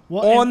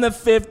on the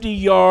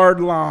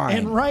 50-yard line.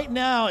 And right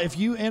now, if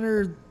you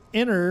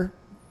enter,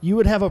 you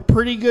would have a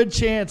pretty good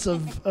chance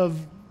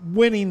of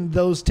winning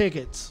those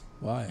tickets.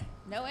 Why?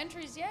 No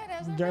entries yet,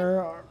 has there?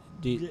 There are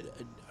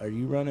Are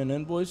you running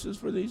invoices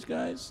for these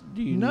guys?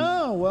 Do you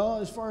no. Well,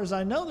 as far as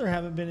I know, there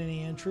haven't been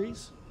any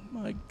entries.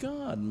 My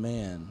God,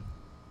 man.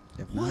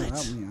 If What?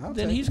 not, I'll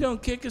Then take he's going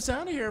to kick us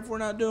out of here if we're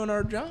not doing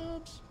our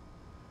jobs.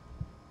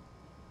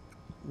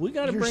 We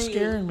got to You're bring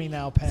scaring me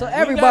now, Pat. So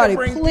everybody,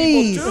 bring people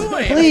please, to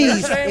it.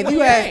 please, Same if you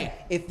way.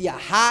 if you're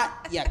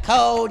hot, you're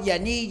cold, you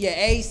need your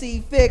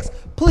AC fixed,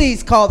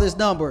 please call this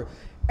number.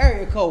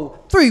 Area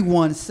code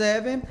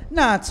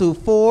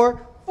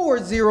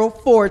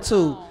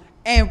 317-924-4042.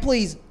 And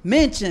please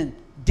mention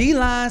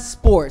D-Line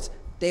Sports.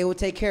 They will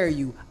take care of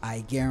you,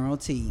 I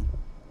guarantee.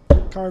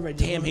 Carvey.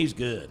 Damn, he's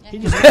good. He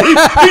just,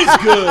 He's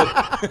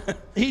good.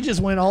 he just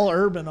went all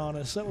urban on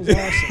us. That was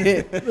awesome.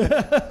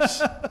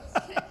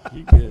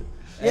 He's good.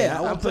 Yeah, Hey,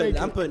 I will take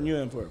I'm putting you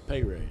in for a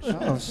pay raise.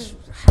 Oh,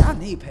 I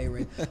need pay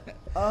rate.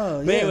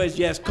 Oh, But yeah. anyways,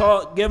 yes,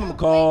 give him a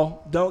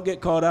call. Don't get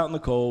caught out in the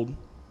cold.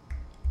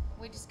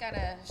 We just got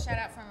a shout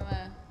out from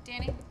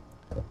Danny.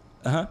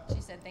 Uh-huh.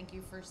 She said thank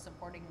you for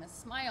supporting the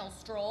Smile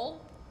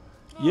Stroll.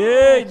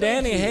 Yay,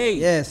 Danny. Hey,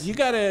 Yes. you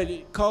got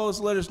to call us,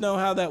 let us know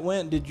how that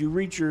went. Did you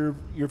reach your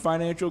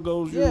financial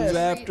goals you Yes. was They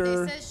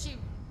after? says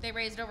they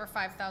raised over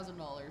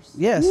 $5,000.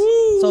 Yes.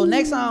 Woo. So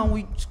next time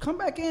we just come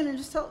back in and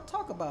just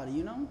talk about it,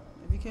 you know,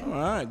 if you can. All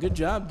right, good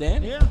job,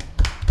 Danny. Yeah.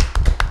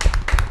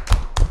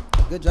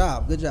 Good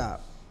job. Good job.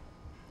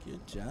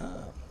 Good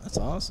job. That's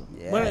awesome.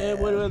 Yeah.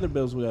 What other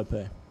bills we got to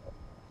pay?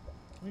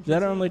 Is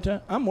that our only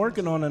time? I'm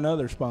working on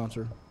another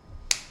sponsor.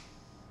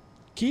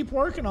 Keep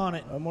working on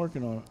it. I'm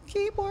working on it.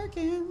 Keep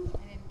working.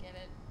 I didn't get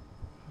it.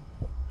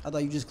 I thought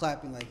you were just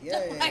clapping like,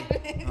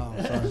 yay.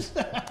 Oh,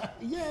 sorry.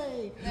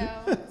 Yay.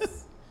 No,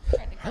 it's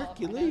tried to call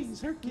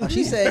Hercules. Oh,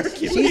 she said, I was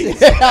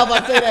about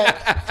to say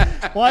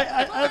that. Well,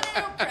 I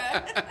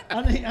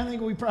I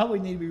think we probably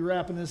need to be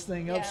wrapping this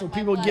thing up Yeah, so my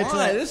people blood. get to All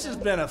right, that. this has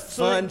been a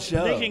so fun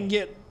show. They can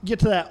get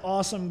to that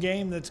awesome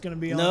game that's going to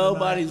be on.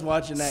 Nobody's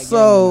watching that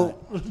So,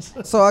 game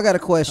tonight. so I got a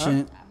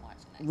question. I'm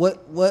watching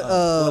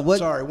it. What?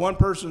 Sorry, one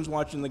person's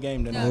watching the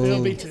game tonight. No,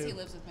 It'll be because two. he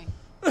lives with me.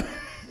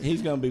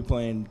 He's going to be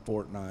playing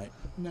Fortnite.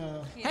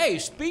 No. Hey,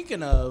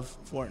 speaking of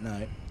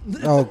Fortnite,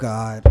 Oh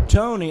God.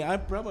 Tony, I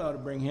probably ought to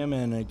bring him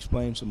in and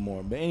explain some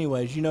more. But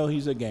anyways, you know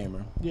he's a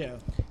gamer. Yeah.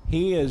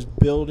 He is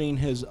building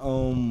his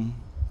own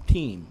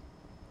team,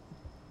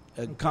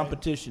 a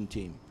competition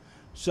team.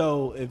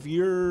 So if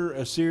you're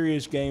a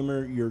serious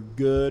gamer, you're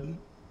good,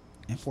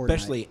 And Fortnite.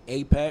 especially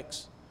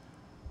Apex,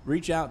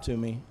 reach out to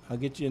me. I'll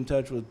get you in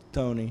touch with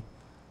Tony,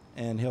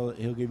 and he'll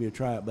give you a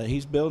tryout. But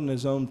he's building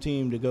his own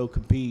team to go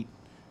compete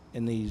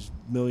in these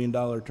 $1 million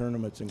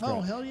tournaments and crap. Oh,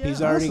 hell yeah. He's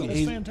already Awesome.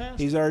 That's fantastic.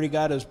 he's already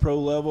got his pro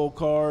level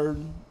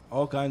card,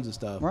 all kinds of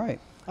stuff. Right.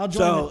 I'll join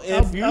So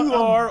it. if you I'll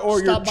are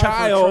or your stop by for a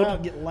tryout child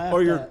and get laughed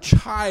or your at.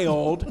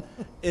 child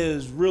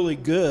is really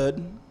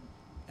good,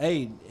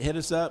 hey, hit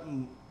us up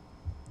and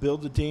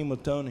build the team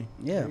with Tony.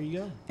 Yeah. There you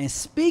go. And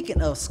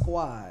speaking of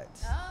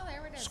squads, Oh,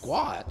 there it is.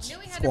 Squads? Knew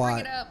we had to squad.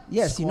 bring it up.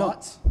 Yes,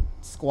 Squats? you know,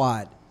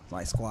 squad,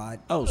 like squad,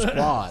 Oh,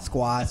 squad.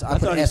 squads. I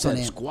put thought an you S on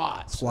said it.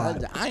 squats.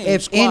 Squad. I ain't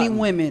If any squatting.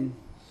 women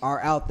are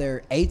out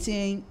there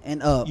 18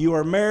 and up, You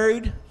are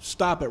married,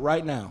 stop it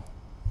right now.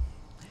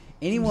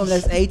 any woman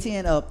that's 18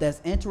 and up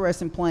that's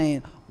interested in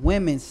playing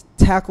women's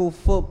tackle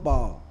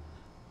football,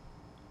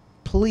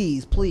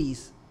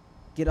 please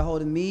get a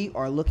hold of me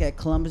or look at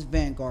Columbus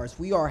Vanguards.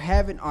 We are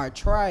having our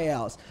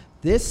tryouts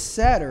this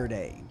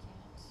Saturday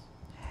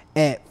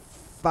at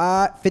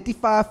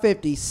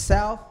 5550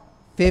 South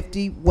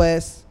 50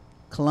 West,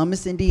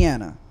 Columbus,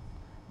 Indiana.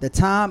 The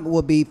time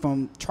will be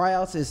from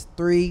tryouts is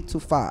 3 to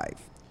 5.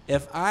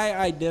 If I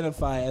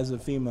identify as a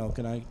female,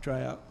 can I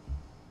try out?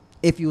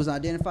 If you was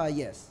identified,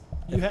 yes.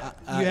 You, you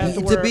have to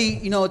To wear, be,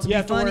 you know, to you be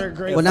have to funny. wear a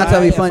great Well, not to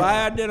be If funny.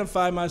 I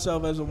identify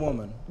myself as a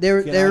woman,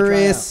 There can I there try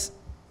is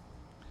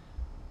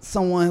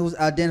someone who's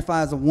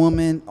identified as a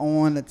woman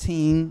on the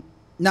team,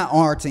 not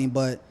on our team,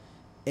 but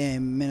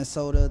in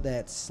Minnesota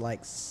that's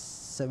like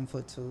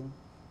 7'2",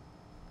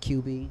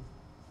 QB.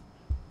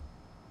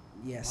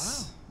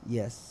 Yes.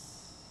 Wow.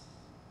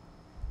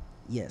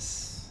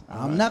 Yes.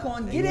 All I'm right. not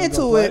going to You get wanna into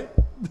go it.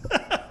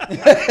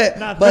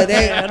 Not but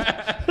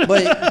that they,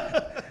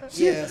 but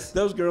yes.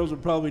 those girls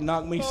would probably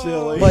knock me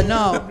silly. But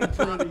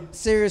no,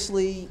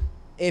 seriously,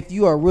 if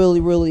you are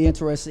really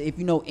interested, if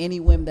you know any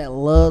women that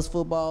loves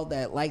football,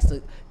 that likes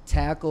to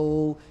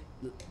tackle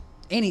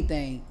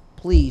anything,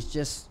 please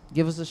just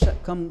give us a shot.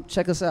 Come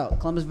check us out,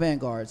 Columbus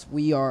Vanguards.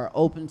 We are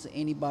open to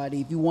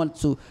anybody. If you want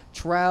to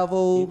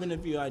travel, Even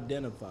if you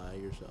identify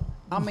yourself.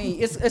 I mean,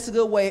 it's a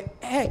good way.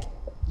 Heck,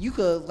 you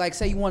could like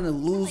say you want to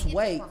lose Like, it's a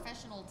weight.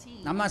 professional team.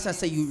 I'm not trying to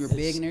say you're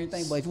big and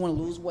everything, but if you want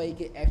to lose weight,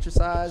 get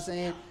exercise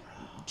in,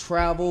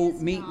 travel,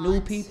 meet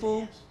new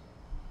people,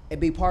 and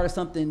be part of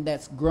something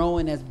that's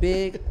growing, that's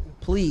big,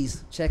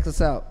 please check us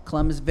out,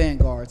 Columbus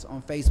Vanguards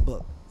on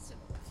Facebook. So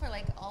for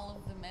like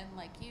all of the men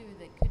like you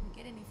that couldn't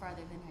get any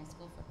farther than high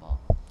school football.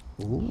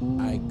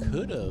 I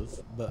could have,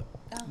 but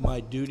my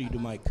duty to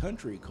my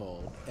country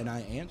called, and I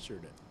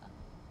answered it.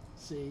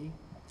 See,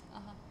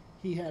 Uh-huh.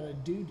 he had a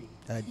duty.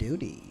 A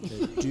duty.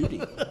 The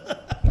duty. All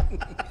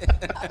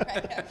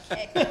right,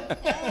 okay.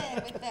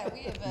 With that, we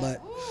have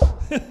But-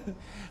 woo.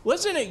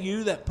 Wasn't it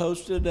you that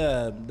posted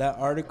that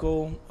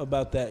article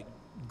about that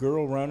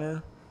girl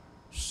runner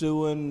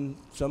suing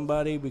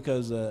somebody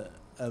because a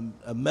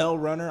a male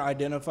runner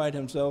identified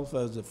himself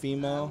as a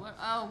female.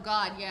 Oh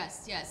God,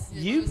 yes.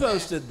 You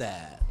posted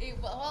that. It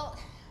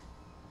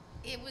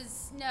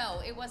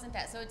wasn't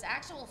that. So it's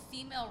actual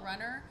female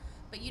runner,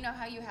 but you know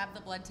how you have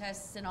the blood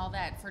tests and all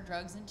that for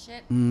drugs and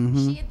shit?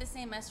 Mm-hmm. She had the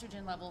same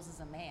estrogen levels as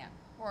a man,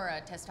 or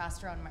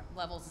testosterone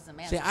levels as a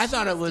man. See, so I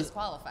thought she it was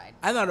disqualified.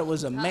 I thought it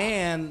was a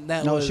man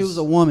that No, was. she was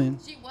a woman.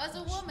 She was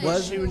a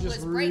woman She who was was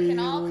just breaking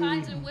all really-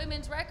 kinds of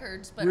women's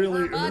records, but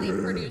really- her body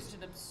produced an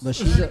But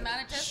absurd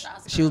amount of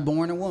testosterone. she was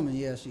born a woman.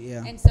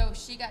 Yeah. And so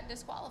she got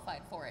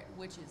disqualified for it,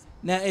 which is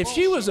Now, if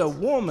she was a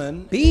bullshit.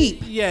 woman,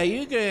 Beep. Yeah,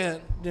 you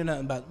can't do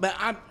nothing about it. But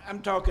I'm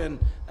talking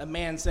a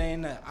man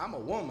saying that I'm a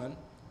woman.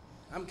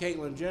 I'm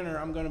Caitlyn Jenner.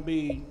 I'm going to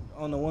be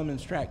on the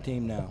women's track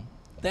team now.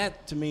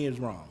 That to me is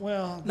wrong.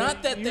 Well,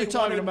 not that you're they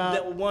talking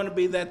want to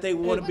be that they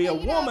want to be a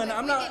Well, you know, woman. if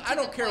I'm we not. get to I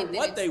don't the care point that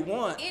what they it's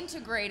want.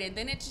 Integrated,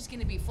 then it's just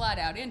going to be flat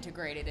out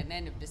integrated and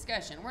end of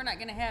discussion. We're not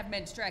going to have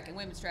men's track and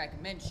women's track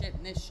and men's shit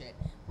and this shit.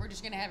 We're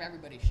just going to have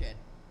everybody's shit.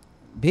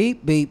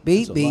 Beep beep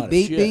That's beep a lot beep of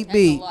beep shit. beep That's a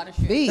beep lot of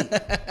shit. beep.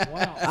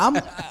 Wow.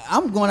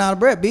 I'm going out of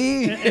breath.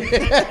 Beep.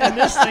 And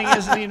this thing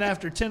isn't even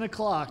after 10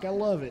 o'clock. I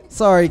love it.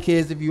 Sorry,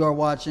 kids, if you are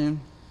watching.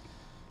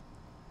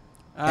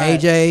 All right.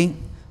 AJ,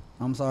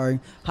 I'm sorry.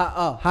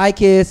 Hi,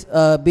 kids.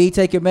 B,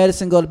 take your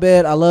medicine. Go to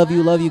bed. I love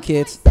you, Wow,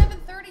 kids. It's like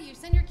 7:30. You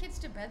send your kids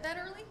to bed that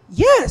early?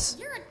 Yes.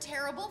 You're a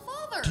terrible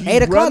father. You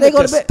 8 o'clock, run they the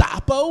go to bed.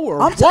 Gestapo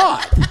or I'm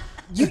what?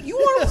 You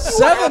want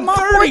to have my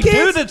 4 7:30,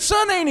 kids? dude. The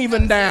sun ain't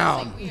even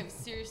down. We have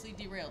seriously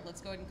derailed.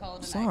 Let's go ahead and call it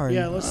a night. Sorry.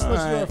 Yeah, let's All do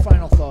right. our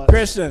final thoughts.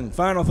 Kristen,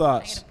 final I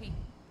thoughts. gotta pee.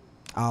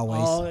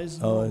 Always.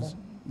 Always. Always.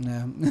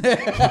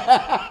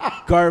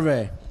 Yeah.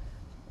 Garvey.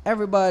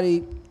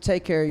 Everybody,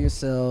 take care of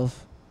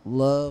yourself.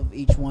 Love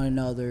each one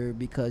another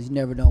because you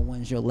never know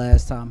when's your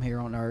last time here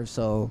on earth.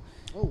 So,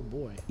 Oh,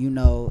 boy.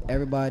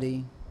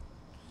 everybody,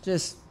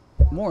 just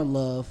more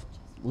love,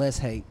 less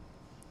hate.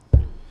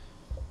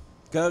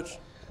 Coach.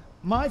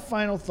 My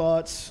final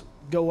thoughts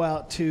go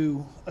out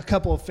to a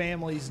couple of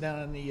families down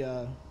in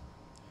the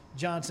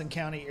Johnson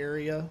County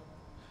area.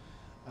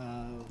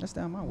 That's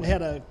down my way. We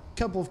had a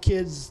couple of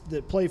kids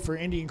that play for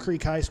Indian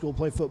Creek High School,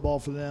 play football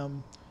for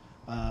them.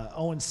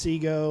 Owen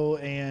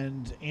Seago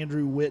and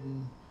Andrew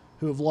Witten,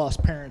 who have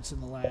lost parents in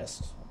the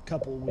last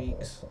couple of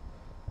weeks.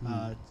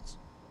 It's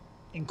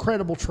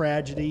incredible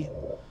tragedy.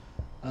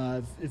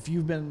 If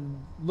you've been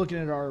looking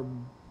at our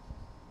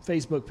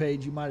Facebook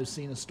page, you might have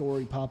seen a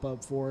story pop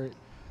up for it.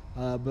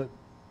 But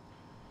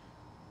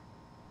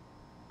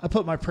I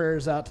put my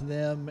prayers out to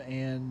them,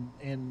 and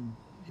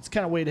it's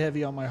kind of weighed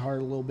heavy on my heart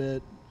a little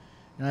bit.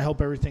 And I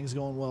hope everything's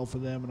going well for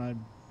them, and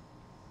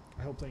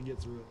I hope they can get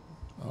through it.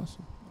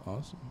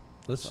 Awesome.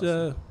 Let's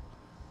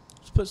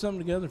put something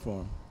together for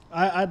them.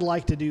 I'd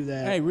like to do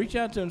that. Hey, reach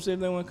out to them, see if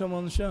they want to come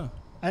on the show.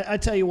 I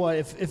tell you what,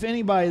 if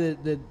anybody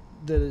that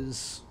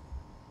is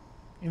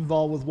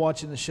involved with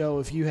watching the show,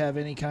 if you have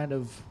any kind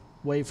of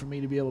way for me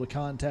to be able to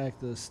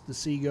contact the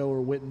Seago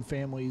or Witten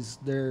families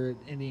there at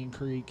Indian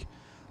Creek,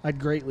 I'd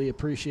greatly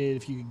appreciate it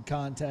if you could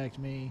contact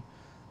me.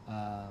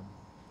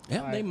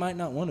 They might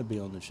not want to be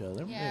on the show.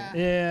 Yeah.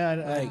 Yeah,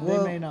 they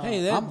may not.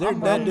 Hey, I'm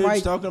that dude's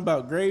right- talking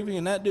about gravy,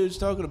 and that dude's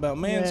talking about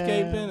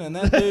manscaping, and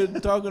that dude's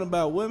talking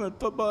about women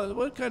football.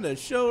 What kind of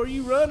show are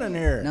you running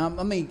here? Now,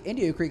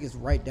 Indian Creek is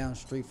right down the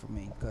street from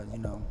me because,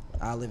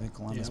 I live in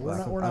Columbus. Yeah,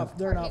 but we're not.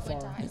 They're He not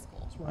went to far. high school.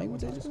 That's where Oh, I you went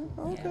to high high school.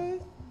 school? Okay.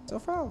 So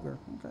Frogger.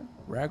 Okay.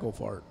 Raggle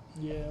fart.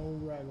 Yeah,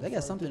 old Raggle They got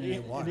Fart. something in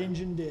their water. At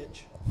Engine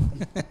Ditch.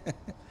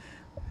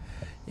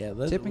 Yeah,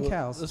 Tipping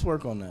cows. Let's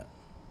work on that.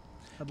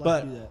 I'd like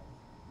But- to do that.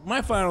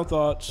 My final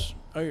thoughts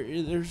are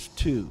there's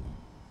two.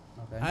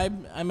 Okay.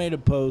 I made a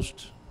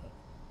post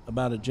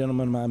about a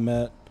gentleman I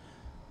met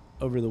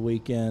over the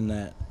weekend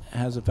that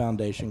has a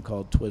foundation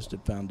called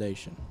Twisted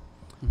Foundation.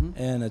 Mhm.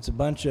 And it's a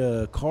bunch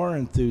of car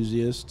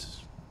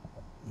enthusiasts,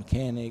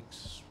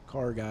 mechanics,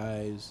 car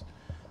guys.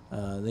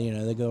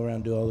 They go around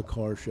and do all the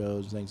car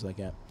shows, things like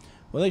that.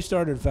 Well, they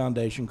started a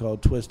foundation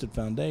called Twisted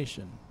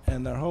Foundation.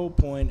 And their whole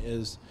point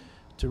is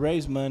to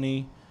raise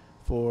money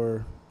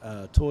for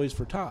Toys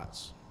for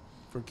Tots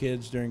for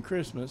kids during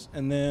Christmas.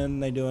 And then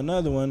they do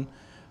another one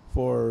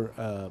for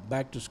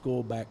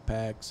back-to-school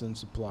backpacks and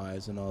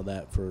supplies and all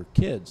that for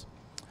kids.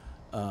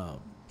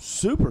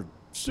 Super,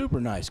 super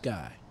nice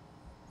guy.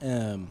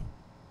 And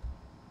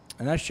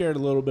I shared a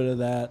little bit of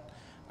that.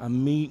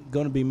 I'm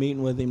going to be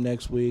meeting with him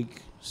next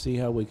week, see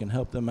how we can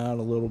help them out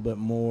a little bit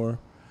more.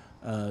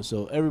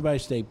 So everybody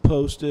stay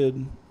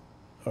posted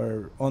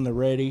or on the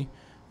ready.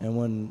 And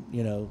when,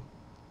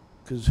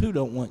 because who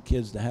don't want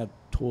kids to have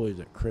toys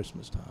at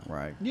Christmas time?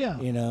 Right. Yeah.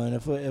 And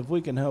if we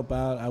can help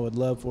out, I would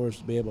love for us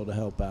to be able to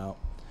help out.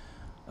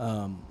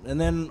 And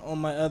then on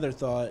my other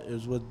thought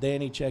is with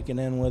Danny checking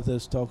in with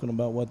us, talking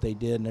about what they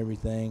did and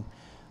everything.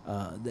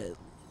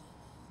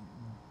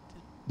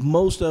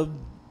 Most of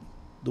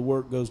the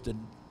work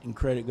and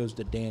credit goes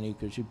to Danny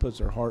because she puts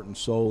her heart and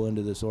soul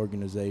into this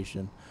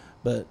organization.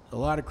 But a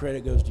lot of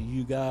credit goes to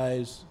you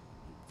guys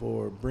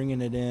for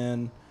bringing it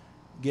in,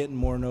 getting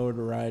more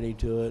notoriety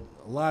to it.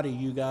 A lot of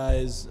you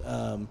guys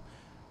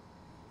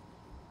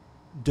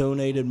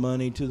donated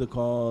money to the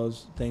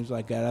cause, things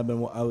like that. I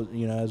was,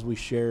 as we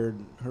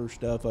shared her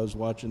stuff, I was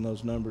watching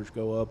those numbers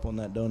go up on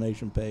that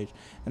donation page,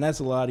 and that's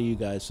a lot of you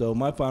guys. So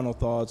my final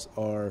thoughts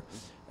are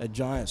a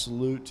giant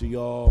salute to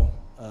y'all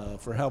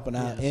for helping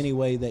out any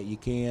way that you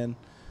can.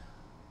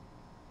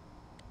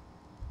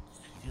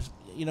 Just,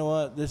 you know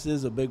what? This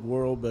is a big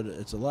world, but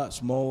it's a lot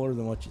smaller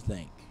than what you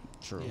think.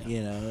 True.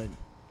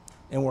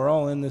 And we're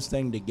all in this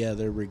thing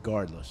together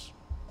regardless.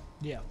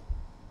 Yeah.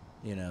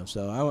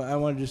 So I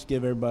want to just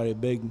give everybody a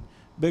big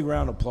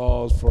round of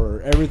applause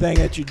for everything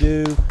that you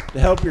do to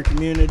help your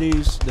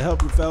communities, to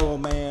help your fellow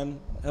man,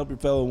 help your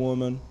fellow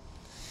woman.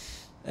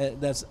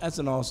 That's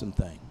an awesome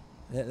thing.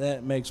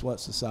 That makes what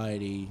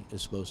society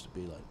is supposed to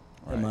be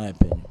like, in my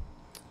opinion.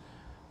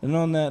 And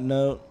on that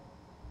note,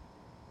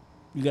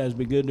 you guys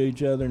be good to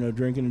each other. No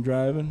drinking and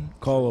driving.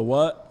 Call a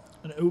what?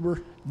 An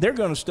Uber. They're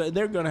gonna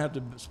They're gonna have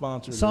to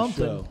sponsor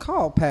Something. the show.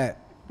 Call Pat.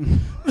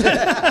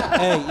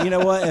 Hey, you know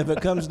what? If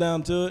it comes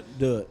down to it,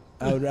 do it.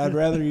 I'd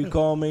rather you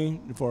call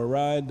me for a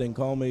ride than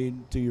call me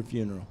to your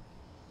funeral.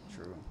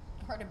 True.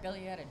 Or to bail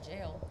you out of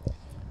jail.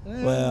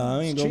 Well,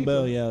 I ain't gonna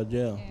bail you out of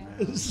jail.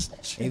 Yeah.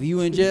 If you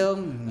in jail,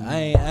 I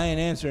ain't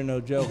answering no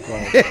jail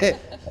calls.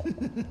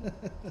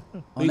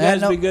 You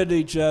guys be good to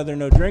each other.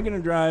 No drinking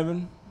and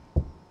driving.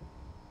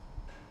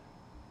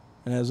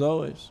 And as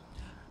always,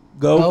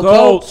 go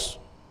Colts.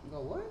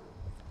 Go what?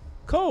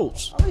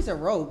 Colts. Oh, he said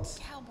ropes.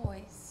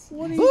 Cowboys.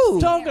 What are you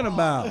talking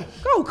about?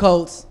 Go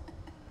Colts.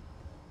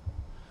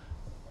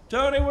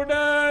 Tony, we're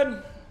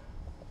done.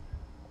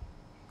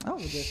 That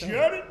was a good show.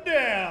 Shut it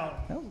down.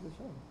 That was a good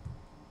show.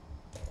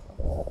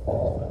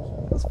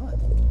 That was fun.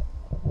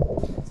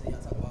 So y'all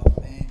talk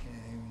about man cave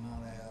and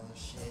all that other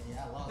shit.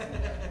 Y'all lost me.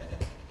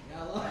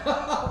 Y'all lost. I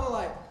was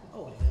like,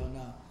 oh hell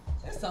no.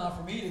 It's time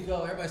for me to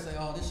go. Everybody say,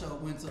 oh, this show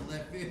went to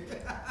left field.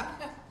 It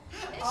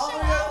Oh, sure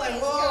yeah, like,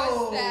 always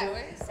whoa. goes that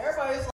way. Everybody's